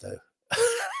hoopoes, though.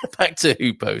 Back to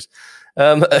hoopoes.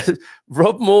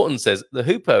 Rob Morton says the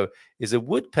hoopoe is a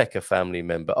woodpecker family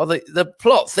member. Oh, the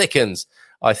plot thickens,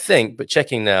 I think, but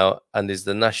checking now, and is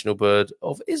the national bird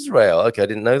of Israel. Okay, I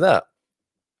didn't know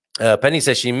that. Penny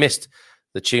says she missed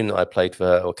the tune that I played for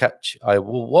her. Or I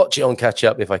will watch it on catch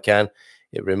up if I can.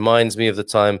 It reminds me of the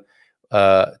time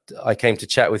I came to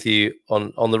chat with you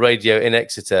on the radio in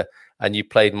Exeter, and you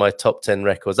played my top 10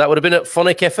 records. That would have been at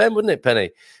Phonic FM, wouldn't it,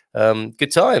 Penny?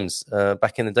 Good times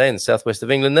back in the day in the southwest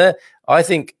of England there. I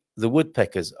think the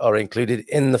woodpeckers are included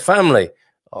in the family.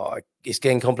 Oh, it's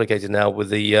getting complicated now with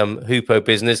the hoopoe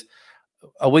business.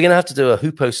 Are we going to have to do a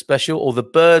hoopoe special or the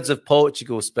Birds of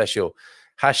Portugal special?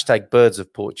 Hashtag Birds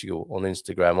of Portugal on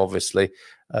Instagram, obviously.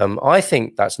 I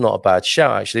think that's not a bad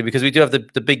shout, actually, because we do have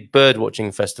the big bird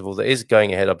watching festival that is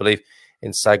going ahead, I believe,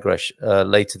 in Sagres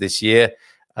later this year.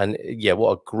 And yeah,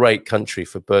 what a great country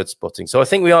for bird spotting. So I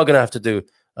think we are going to have to do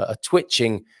a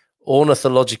twitching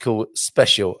ornithological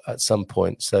special at some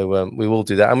point. So we will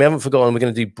do that. And we haven't forgotten, we're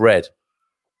going to do bread.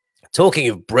 Talking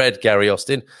of bread, Gary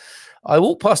Austin, I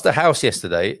walked past a house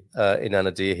yesterday in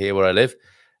Anadir here where I live,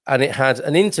 and it had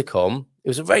an intercom. It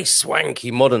was a very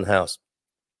swanky modern house,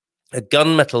 a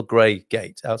gunmetal grey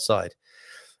gate outside.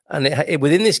 And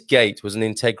within this gate was an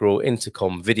integral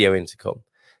intercom, video intercom.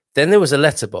 Then there was a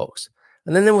letterbox.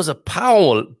 And then there was a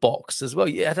power box as well.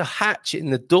 You had a hatch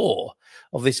in the door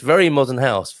of this very modern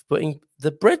house for putting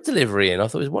the bread delivery in. I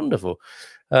thought it was wonderful.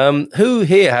 Who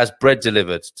here has bread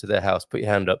delivered to their house? Put your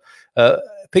hand up.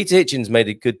 Peter Hitchens made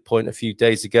a good point a few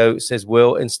days ago. Says,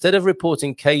 Will, instead of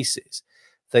reporting cases,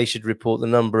 they should report the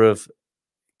number of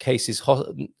cases.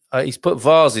 He's put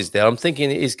vases there. I'm thinking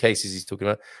it is cases he's talking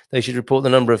about. They should report the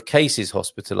number of cases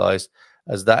hospitalized,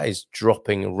 as that is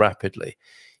dropping rapidly.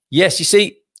 Yes, you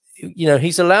see, you know,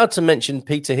 he's allowed to mention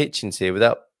Peter Hitchens here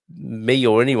without me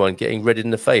or anyone getting red in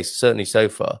the face, certainly so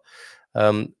far.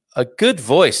 A good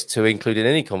voice to include in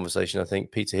any conversation, I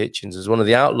think, Peter Hitchens is one of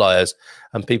the outliers,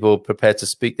 and people are prepared to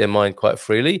speak their mind quite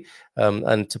freely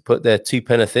and to put their two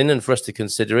penneth in, and for us to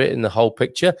consider it in the whole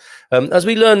picture. As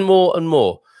we learn more and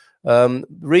more,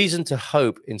 reason to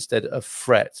hope instead of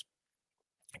fret.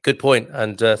 Good point.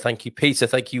 And thank you, Peter.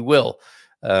 Thank you, Will,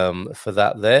 for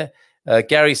that there.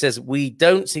 Gary says, we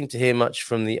don't seem to hear much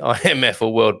from the IMF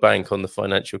or World Bank on the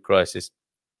financial crisis.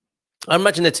 I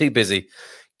imagine they're too busy,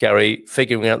 Gary,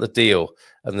 figuring out the deal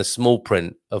and the small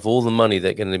print of all the money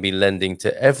they're going to be lending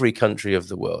to every country of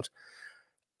the world.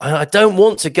 I don't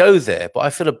want to go there, but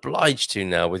I feel obliged to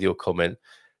now with your comment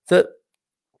that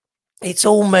it's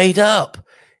all made up.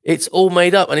 It's all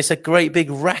made up. And it's a great big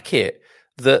racket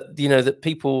that, you know, that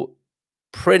people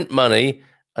print money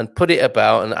and put it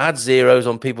about and add zeros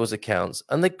on people's accounts.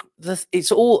 And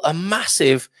it's all a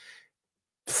massive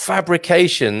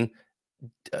fabrication,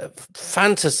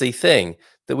 fantasy thing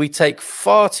that we take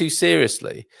far too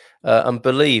seriously and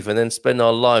believe, and then spend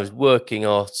our lives working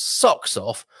our socks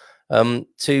off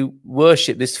to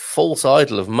worship this false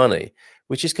idol of money,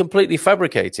 which is completely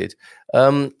fabricated.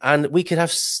 And we could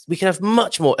have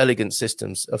much more elegant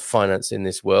systems of finance in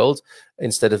this world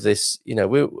instead of this. You know,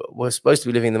 we're supposed to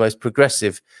be living in the most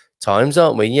progressive times,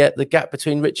 aren't we? Yet the gap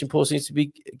between rich and poor seems to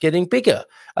be getting bigger.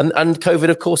 And COVID,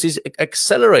 of course, is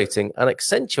accelerating and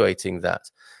accentuating that.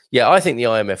 Yeah, I think the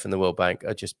IMF and the World Bank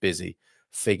are just busy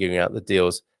figuring out the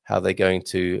deals, how they're going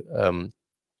to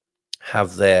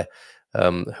have their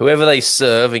whoever they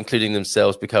serve, including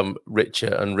themselves, become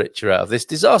richer and richer out of this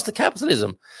disaster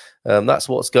capitalism. That's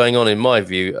what's going on in my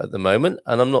view at the moment.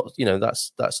 And I'm not, you know,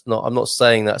 I'm not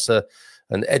saying that's an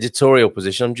editorial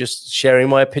position. I'm just sharing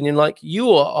my opinion, like you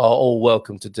are all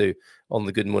welcome to do on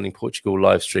the Good Morning Portugal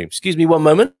live stream. Excuse me one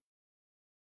moment.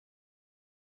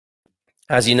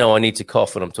 As you know, I need to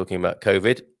cough when I'm talking about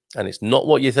COVID, and it's not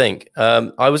what you think.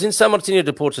 I was in San Martino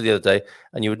de Porto the other day,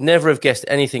 and you would never have guessed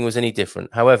anything was any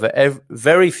different. However,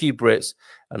 very few Brits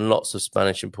and lots of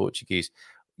Spanish and Portuguese.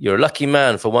 You're a lucky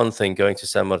man, for one thing, going to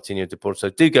San Martino de Porto.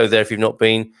 Do go there if you've not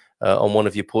been on one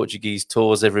of your Portuguese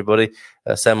tours, everybody.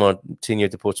 San Martino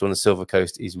de Porto on the Silver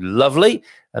Coast is lovely,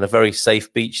 and a very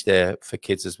safe beach there for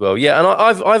kids as well. Yeah, and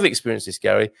I've experienced this,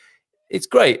 Gary. It's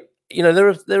great. You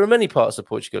know, there are many parts of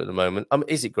Portugal at the moment.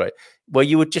 Is it great? Where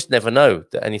you would just never know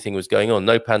that anything was going on.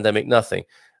 No pandemic, nothing.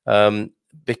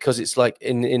 Because it's like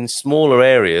in smaller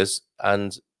areas,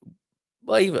 and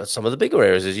well, even some of the bigger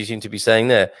areas, as you seem to be saying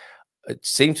there,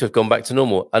 seem to have gone back to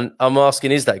normal. And I'm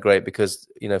asking, is that great? Because,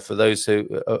 you know, for those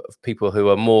people who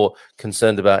are more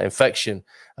concerned about infection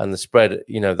and the spread,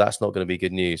 you know, that's not going to be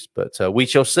good news. But we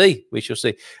shall see. We shall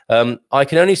see. I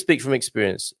can only speak from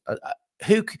experience.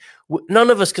 None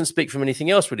of us can speak from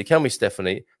anything else, really, can we,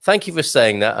 Stephanie? Thank you for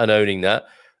saying that and owning that.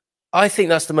 I think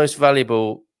that's the most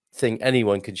valuable thing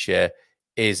anyone can share,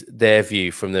 is their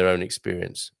view from their own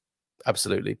experience.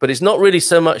 Absolutely. But it's not really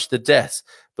so much the death,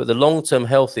 but the long-term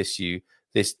health issue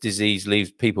this disease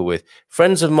leaves people with.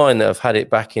 Friends of mine that have had it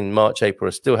back in March, April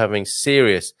are still having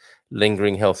serious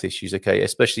lingering health issues, okay,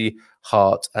 especially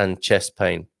heart and chest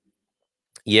pain.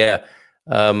 Yeah.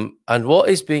 And what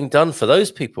is being done for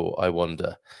those people, I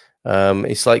wonder?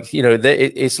 It's like, you know,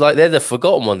 it's like they're the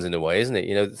forgotten ones in a way, isn't it?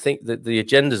 You know, think that the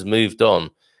agenda's moved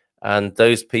on. And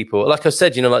those people, like I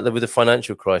said, you know, like with the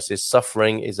financial crisis,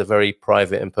 suffering is a very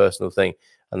private and personal thing.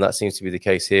 And that seems to be the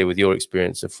case here with your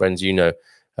experience of friends, you know,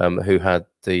 who had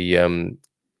the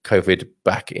COVID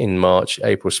back in March,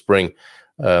 April, spring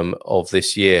of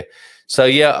this year. So,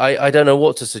 yeah, I don't know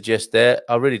what to suggest there.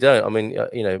 I really don't. I mean,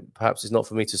 you know, perhaps it's not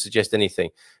for me to suggest anything.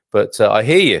 But I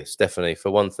hear you, Stephanie, for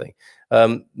one thing.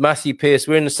 Matthew Pierce,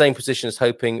 we're in the same position as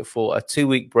hoping for a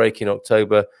 2-week break in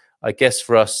October. I guess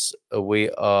for us,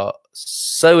 we are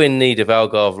so in need of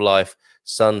Algarve life,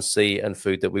 sun, sea, and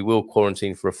food that we will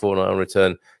quarantine for a fortnight and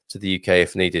return to the UK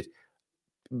if needed.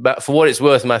 But for what it's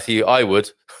worth, Matthew, I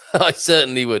would. I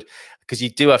certainly would, because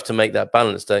you do have to make that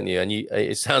balance, don't you? And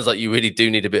it sounds like you really do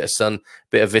need a bit of sun, a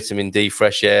bit of vitamin D,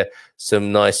 fresh air,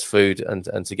 some nice food,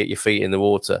 and to get your feet in the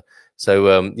water.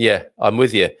 So, yeah, I'm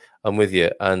with you. I'm with you.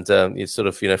 And you sort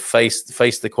of, you know, face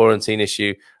the quarantine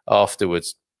issue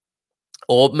afterwards.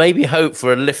 Or maybe hope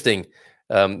for a lifting.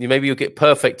 Maybe you'll get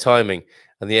perfect timing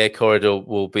and the air corridor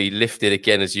will be lifted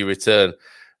again as you return.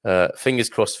 Fingers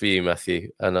crossed for you,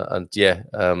 Matthew. And yeah,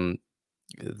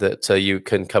 that you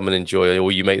can come and enjoy,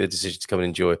 or you make the decision to come and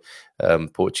enjoy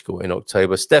Portugal in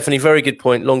October. Stephanie, very good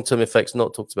point. Long-term effects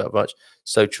not talked about much.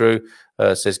 So true,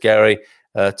 says Gary.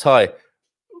 Ty,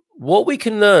 what we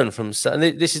can learn from, and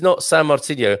this is not San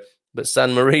Martino, but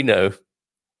San Marino,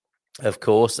 of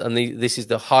course, and this is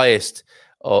the highest,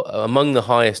 or among the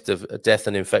highest of death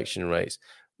and infection rates.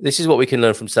 This is what we can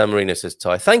learn from San Marino, says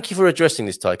Ty. Thank you for addressing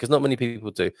this, Ty, because not many people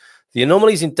do. The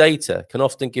anomalies in data can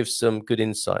often give some good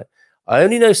insight. I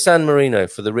only know San Marino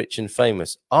for the rich and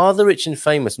famous. Are the rich and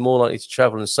famous more likely to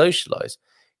travel and socialize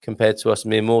compared to us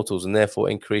mere mortals, and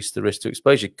therefore increase the risk to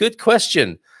exposure? Good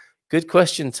question. Good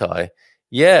question, Ty.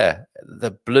 Yeah,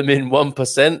 the blooming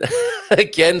 1%.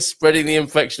 Again, spreading the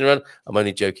infection around. I'm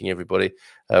only joking, everybody.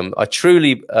 I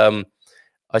truly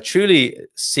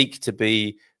seek to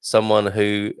be someone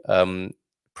who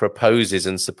proposes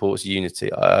and supports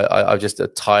unity. I'm just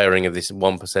tiring of this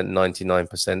 1%,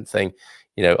 99% thing.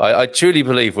 You know, I truly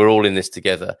believe we're all in this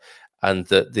together, and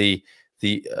that the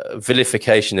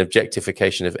vilification,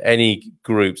 objectification of any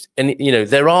groups, and you know,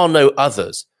 there are no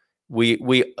others.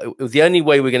 The only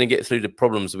way we're going to get through the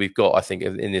problems that we've got, I think,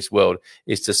 in this world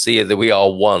is to see that we are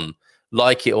one,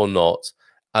 like it or not,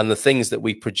 and the things that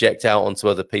we project out onto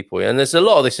other people. And there's a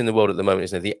lot of this in the world at the moment,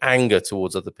 isn't there? The anger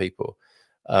towards other people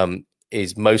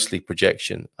is mostly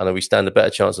projection, and we stand a better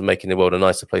chance of making the world a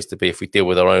nicer place to be if we deal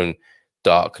with our own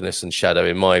darkness and shadow,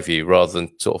 in my view, rather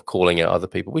than sort of calling out other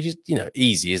people, which is, you know,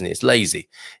 easy, isn't it? It's lazy.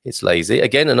 It's lazy.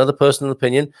 Again, another personal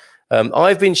opinion.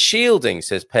 I've been shielding,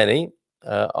 says Penny.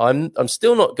 I'm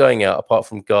still not going out apart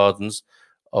from gardens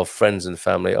of friends and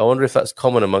family. I wonder if that's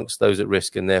common amongst those at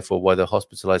risk, and therefore why the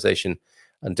hospitalization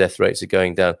and death rates are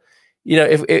going down. You know,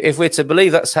 if we're to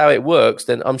believe that's how it works,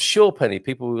 then I'm sure, Penny,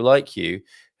 people who like you,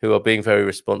 who are being very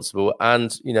responsible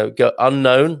and, you know, go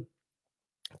unknown,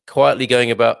 quietly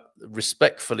going about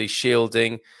respectfully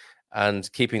shielding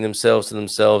and keeping themselves to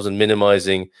themselves and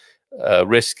minimizing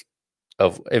risk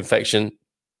of infection,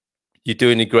 you're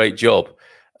doing a great job.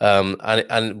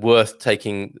 And worth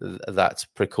taking that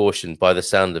precaution by the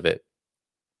sound of it.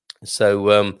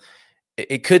 So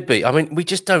it could be. I mean, we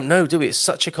just don't know, do we? It's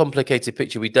such a complicated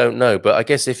picture. We don't know. But I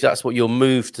guess if that's what you're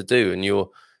moved to do, and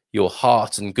your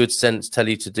heart and good sense tell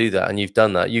you to do that, and you've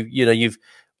done that, you've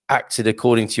acted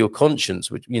according to your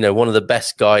conscience, which, you know, one of the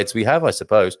best guides we have, I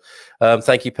suppose.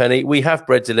 Thank you, Penny. We have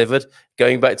bread delivered.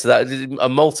 Going back to that, a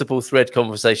multiple thread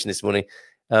conversation this morning.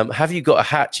 Have you got a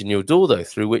hatch in your door, though,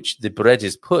 through which the bread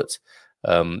is put,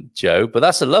 Joe? But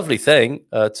that's a lovely thing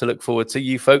to look forward to.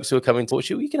 You folks who are coming to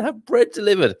Portugal, you can have bread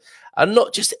delivered, and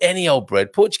not just any old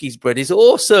bread. Portuguese bread is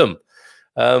awesome,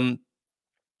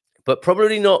 but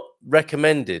probably not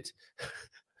recommended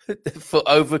for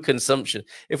overconsumption.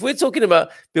 If we're talking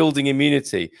about building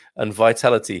immunity and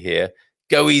vitality here,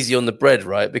 go easy on the bread,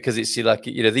 right? Because it's like,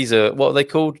 you know, these are, what are they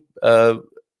called?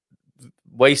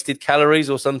 wasted calories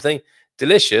or something.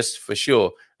 Delicious for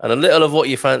sure, and a little of what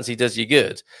you fancy does you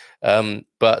good.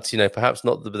 But perhaps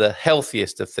not the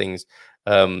healthiest of things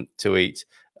to eat.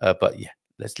 But yeah,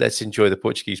 let's enjoy the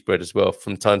Portuguese bread as well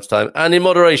from time to time and in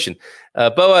moderation.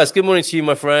 Boaz, good morning to you,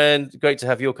 my friend. Great to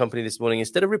have your company this morning.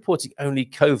 Instead of reporting only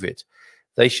COVID,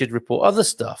 they should report other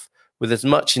stuff with as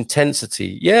much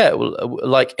intensity. Yeah,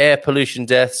 like air pollution,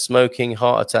 death, smoking,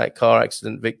 heart attack, car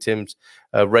accident victims,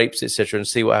 rapes, etc., and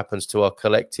see what happens to our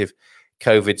collective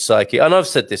COVID psyche. And I've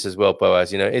said this as well,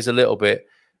 Boaz, it is a little bit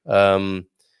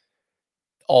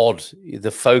odd, the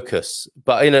focus,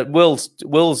 but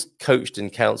Will's coached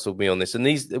and counseled me on this, and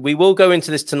we will go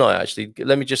into this tonight. Actually,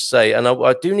 let me just say, and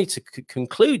I do need to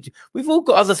conclude, we've all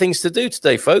got other things to do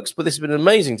today, folks, but this has been an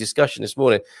amazing discussion this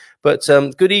morning. But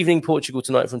good evening Portugal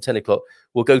tonight from 10 o'clock.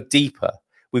 We'll go deeper.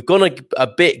 We've gone a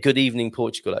bit good evening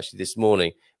Portugal actually this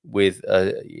morning with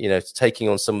taking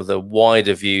on some of the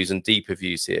wider views and deeper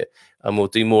views here, and we'll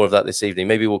do more of that this evening.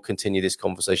 Maybe we'll continue this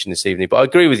conversation this evening, but I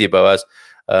agree with you, Boaz.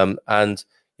 And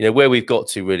where we've got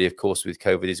to really, of course, with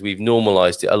COVID is we've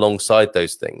normalized it alongside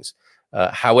those things.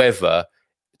 However,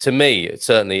 to me,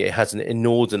 certainly it has an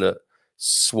inordinate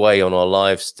sway on our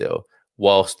lives still,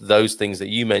 whilst those things that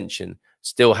you mentioned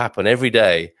still happen every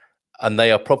day, and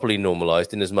they are properly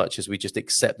normalized in as much as we just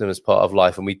accept them as part of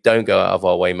life and we don't go out of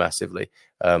our way massively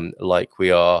like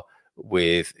we are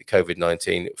with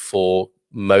COVID-19 for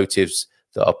motives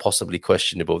that are possibly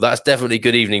questionable. That's definitely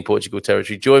good evening Portugal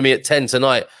territory. Join me at 10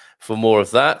 tonight for more of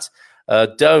that.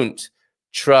 Don't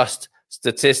trust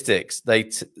statistics.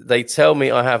 They tell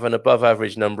me I have an above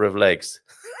average number of legs.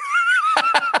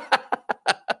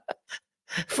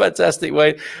 Fantastic,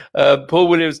 Wayne. Paul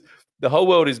Williams, the whole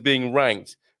world is being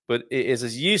ranked, but it is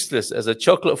as useless as a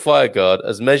chocolate fire guard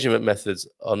as measurement methods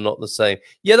are not the same.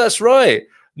 Yeah, that's right.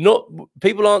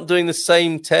 People aren't doing the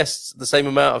same tests, the same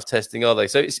amount of testing, are they?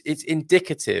 So it's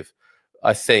indicative,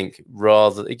 I think,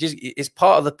 rather it's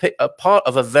part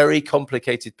of a very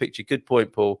complicated picture. Good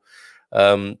point, Paul.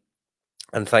 And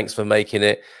thanks for making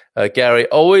it. Gary,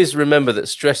 always remember that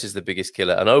stress is the biggest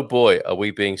killer. And oh boy, are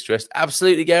we being stressed.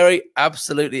 Absolutely, Gary.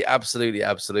 Absolutely, absolutely,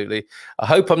 absolutely. I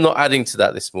hope I'm not adding to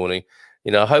that this morning.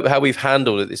 I hope how we've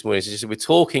handled it this morning is just we're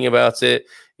talking about it.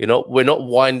 We're not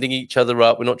winding each other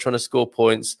up. We're not trying to score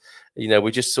points.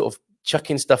 We're just sort of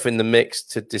chucking stuff in the mix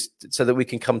so that we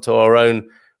can come to our own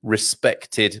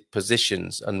respected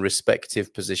positions and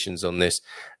respective positions on this,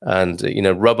 and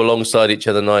rub alongside each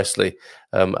other nicely,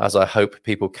 as I hope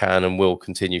people can and will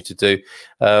continue to do.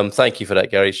 Thank you for that,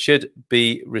 Gary. Should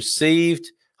be received.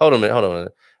 Hold on a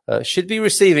minute. Should be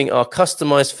receiving our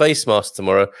customized face mask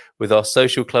tomorrow with our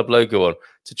social club logo on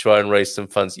to try and raise some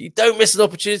funds. You don't miss an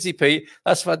opportunity, Pete.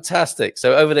 That's fantastic.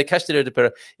 So over there, Cash Dinero de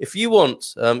Pera, if you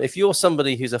want, if you're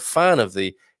somebody who's a fan of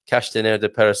the Cash Dinero de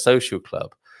Pera social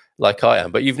club, like I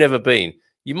am, but you've never been,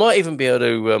 you might even be able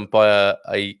to buy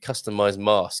a customized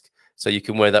mask so you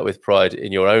can wear that with pride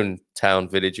in your own town,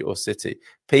 village or city.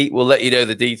 Pete will let you know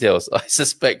the details, I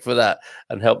suspect, for that,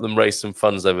 and help them raise some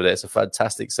funds over there. It's a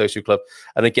fantastic social club.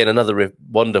 And again, another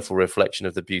wonderful reflection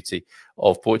of the beauty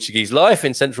of Portuguese life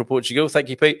in central Portugal. Thank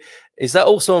you, Pete. Is that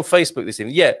also on Facebook this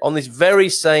evening? Yeah, on this very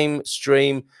same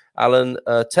stream, Alan,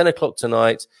 10 o'clock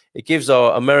tonight. It gives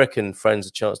our American friends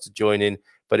a chance to join in,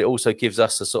 but it also gives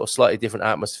us a sort of slightly different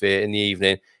atmosphere in the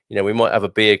evening. We might have a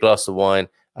beer, glass of wine,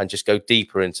 and just go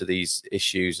deeper into these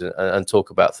issues and talk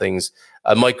about things.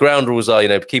 My ground rules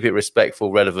are, keep it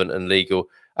respectful, relevant, and legal.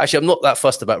 Actually, I'm not that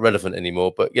fussed about relevant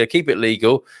anymore, but keep it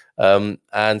legal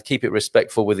and keep it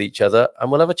respectful with each other.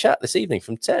 And we'll have a chat this evening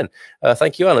from 10.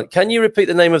 Thank you, Alan. Can you repeat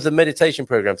the name of the meditation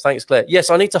program? Thanks, Claire. Yes,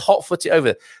 I need to hotfoot it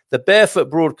over. The Barefoot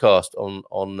Broadcast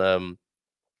on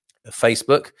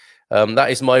Facebook.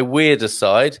 That is my weirder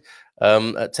side.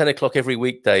 At 10 o'clock every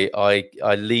weekday,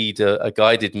 I lead a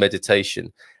guided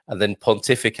meditation and then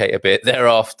pontificate a bit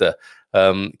thereafter.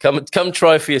 Come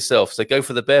try for yourself. So go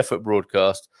for the Barefoot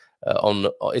Broadcast.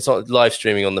 It's on live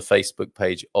streaming on the Facebook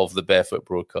page of the Barefoot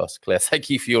Broadcast. Claire, thank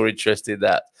you for your interest in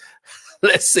that.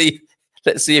 Let's see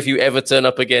if you ever turn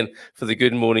up again for the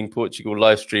Good Morning Portugal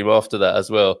live stream after that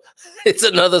as well. It's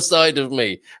another side of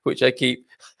me, which I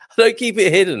don't keep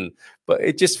it hidden, but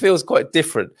it just feels quite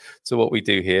different to what we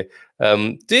do here.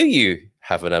 Do you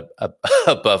have an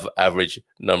above average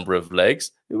number of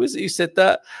legs? Who was it who said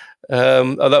that?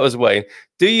 Oh, that was Wayne.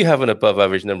 Do you have an above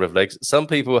average number of legs? Some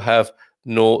people have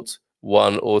 0,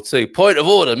 1, or 2. Point of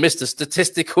order, Mr.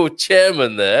 Statistical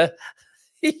Chairman there.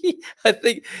 I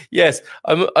think, yes.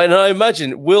 And I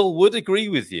imagine Will would agree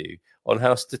with you on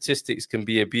how statistics can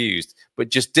be abused, but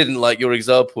just didn't like your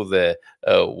example there,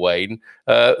 Wayne.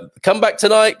 Come back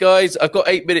tonight, guys. I've got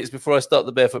 8 minutes before I start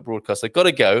the Barefoot broadcast. I've got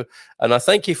to go, and I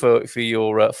thank you for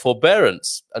your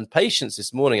forbearance and patience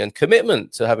this morning and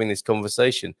commitment to having this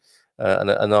conversation.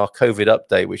 And our COVID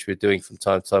update, which we're doing from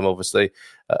time to time, obviously,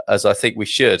 as I think we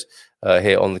should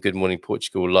here on the Good Morning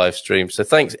Portugal live stream. So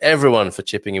thanks, everyone, for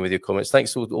chipping in with your comments.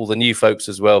 Thanks to all the new folks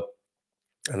as well.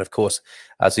 And, of course,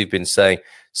 as we've been saying,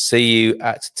 see you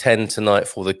at 10 tonight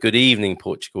for the Good Evening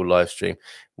Portugal live stream,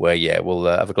 where, yeah, we'll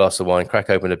have a glass of wine, crack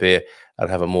open a beer, and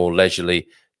have a more leisurely,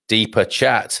 deeper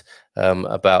chat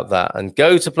about that, and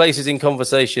go to places in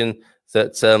conversation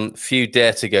that few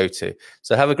dare to go to.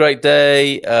 So have a great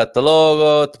day. Te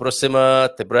logo, te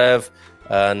próxima, te breve.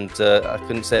 And I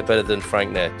couldn't say it better than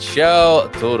Frank there. Ciao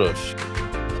a todos.